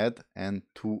to add and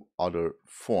 2 other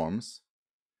forms.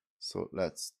 So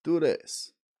let's do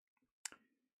this.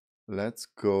 Let's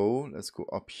go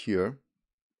up here,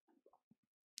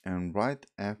 and right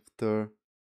after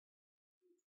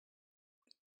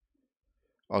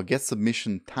our get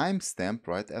submission timestamp,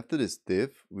 right after this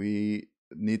div, we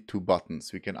need 2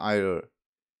 buttons. We can either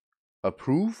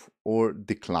approve or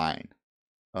decline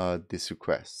this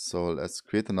request. So let's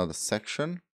create another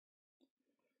section.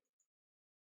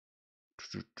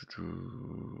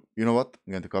 You know what?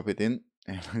 I'm going to copy it in,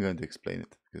 and I'm going to explain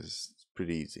it because it's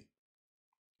pretty easy.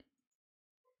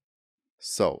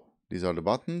 So these are the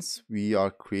buttons. We are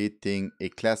creating a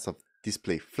class of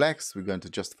display flex. We're going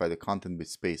to justify the content with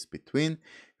space between.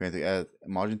 We're going to add a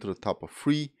margin to the top of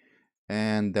 3,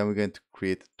 and then we're going to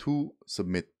create 2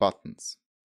 submit buttons.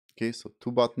 Okay, so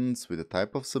 2 buttons with the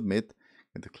type of submit,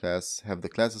 and the class have the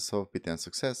classes of bit and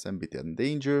success and bit and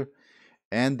danger,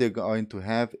 and they're going to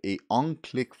have a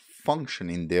on-click function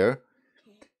in there.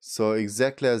 So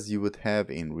exactly as you would have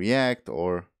in React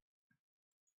or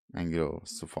Angular,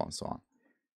 so far and so on.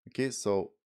 Okay,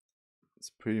 so it's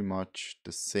pretty much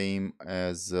the same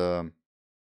as I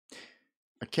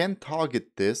can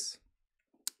target this.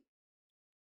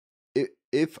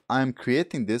 If I'm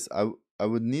creating this, I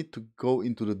would need to go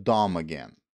into the DOM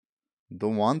again.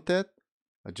 Don't want that.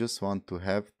 I just want to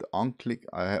have the on-click.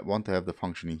 I want to have the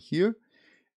function in here,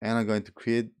 and I'm going to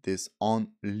create this on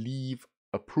leave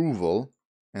approval,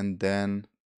 and then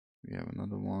we have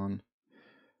another one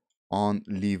on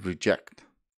leave reject.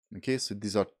 Okay, so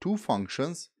these are 2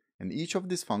 functions, and each of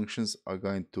these functions are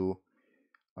going to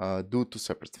do 2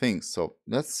 separate things. So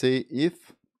let's say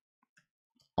if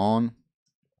on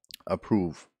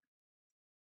approve.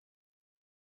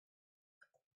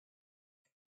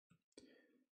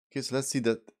 Okay, so let's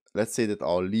say that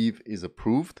our leave is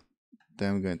approved.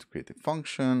 Then we're going to create a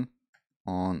function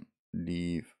on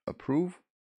leave approve.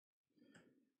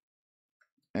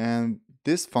 And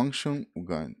this function we're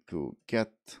going to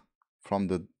get from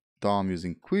the DOM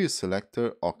using query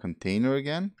selector or container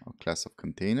again, or class of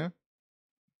container.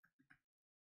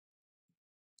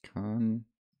 Container.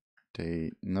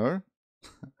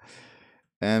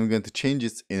 And we're going to change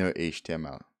its inner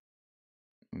HTML.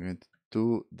 I'm going to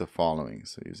do the following.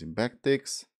 So using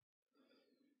backticks.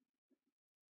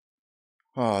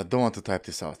 Oh, I don't want to type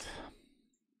this out.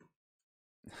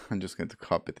 I'm just going to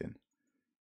copy it in.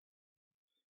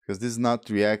 Because this is not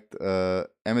React.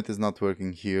 Emmet is not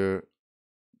working here.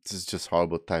 This is just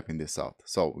horrible typing this out.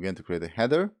 So we're going to create a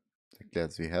header.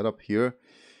 Let's we head up here.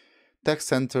 Text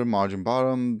center, margin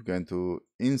bottom. We're going to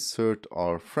insert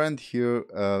our friend here.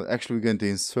 Actually, we're going to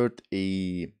insert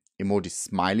a emoji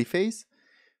smiley face.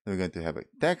 Then we're going to have a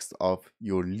text of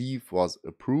your leave was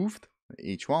approved,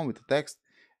 H1 with the text,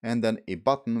 and then a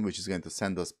button which is going to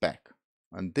send us back.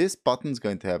 And this button is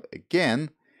going to have again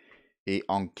a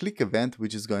on-click event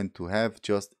which is going to have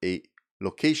just a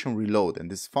location reload,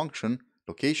 and this function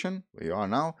location where you are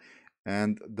now,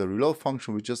 and the reload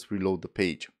function will just reload the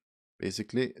page.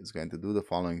 Basically, it's going to do the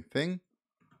following thing.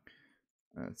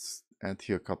 Let's add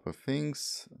here a couple of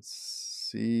things. Let's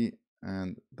see,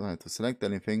 and don't have to select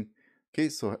anything. Okay,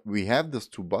 so we have those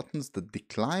 2 buttons. The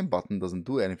decline button doesn't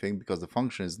do anything because the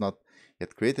function is not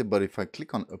yet created. But if I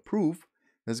click on approve,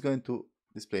 it's going to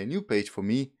display a new page for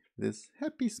me, this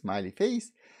happy smiley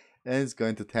face, and it's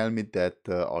going to tell me that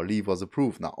our leave was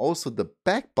approved. Now, also the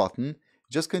back button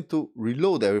just going to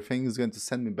reload everything. It's going to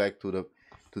send me back to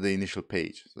the initial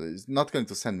page. So it's not going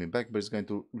to send me back, but it's going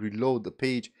to reload the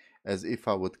page as if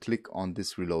I would click on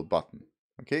this reload button.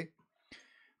 Okay.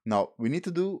 Now we need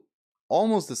to do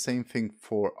almost the same thing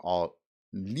for our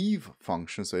leave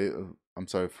function. So I'm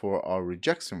sorry, for our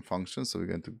rejection function. So we're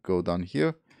going to go down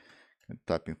here, and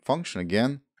type in function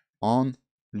again on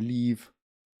leave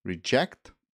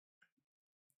reject.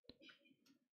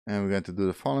 And we're going to do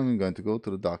the following. We're going to go to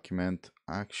the document.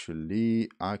 Actually,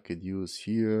 I could use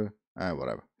here,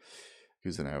 whatever.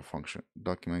 Use an arrow function.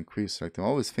 Document quiz select. I'm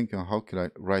always thinking, how could I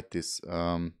write this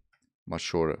much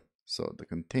shorter? So the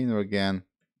container again.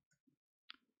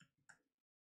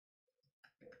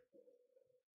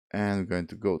 And we're going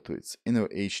to go to its inner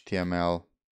HTML.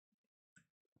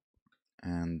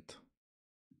 And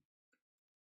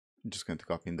I'm just going to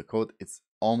copy in the code. It's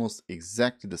almost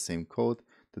exactly the same code.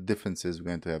 The difference is we're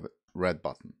going to have a red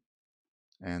button.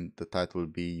 And the title will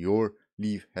be Your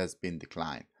Leave Has Been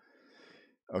Declined.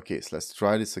 Okay, so let's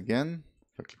try this again.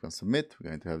 If I click on submit, we're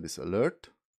going to have this alert.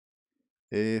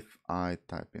 If I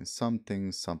type in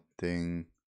something, some kind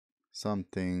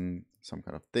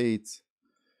of dates,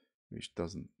 which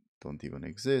don't even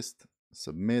exist,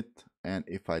 submit, and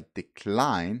if I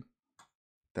decline,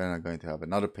 then I'm going to have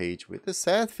another page with a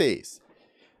sad face.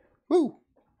 Woo!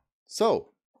 So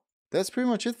that's pretty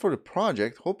much it for the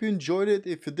project. Hope you enjoyed it.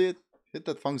 If you did, hit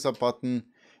that thumbs up button.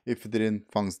 If you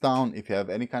didn't, thumbs down. If you have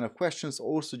any kind of questions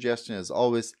or suggestions, as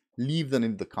always, leave them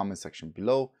in the comment section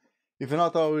below. If you're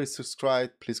not already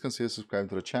subscribed, please consider subscribing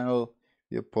to the channel.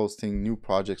 We're posting new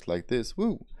projects like this,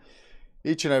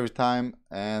 each and every time.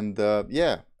 And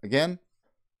yeah, again,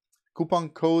 coupon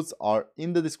codes are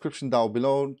in the description down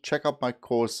below. Check out my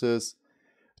courses,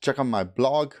 check out my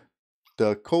blog.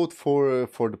 The code for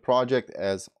the project,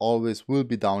 as always, will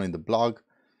be down in the blog.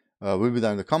 Will be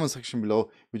down in the comment section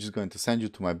below, which is going to send you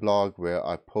to my blog where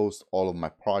I post all of my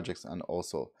projects and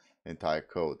also the entire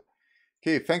code.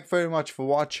 Okay, thank you very much for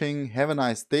watching. Have a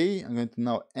nice day. I'm going to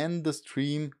now end the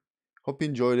stream. Hope you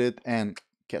enjoyed it and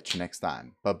catch you next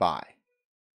time. Bye-bye.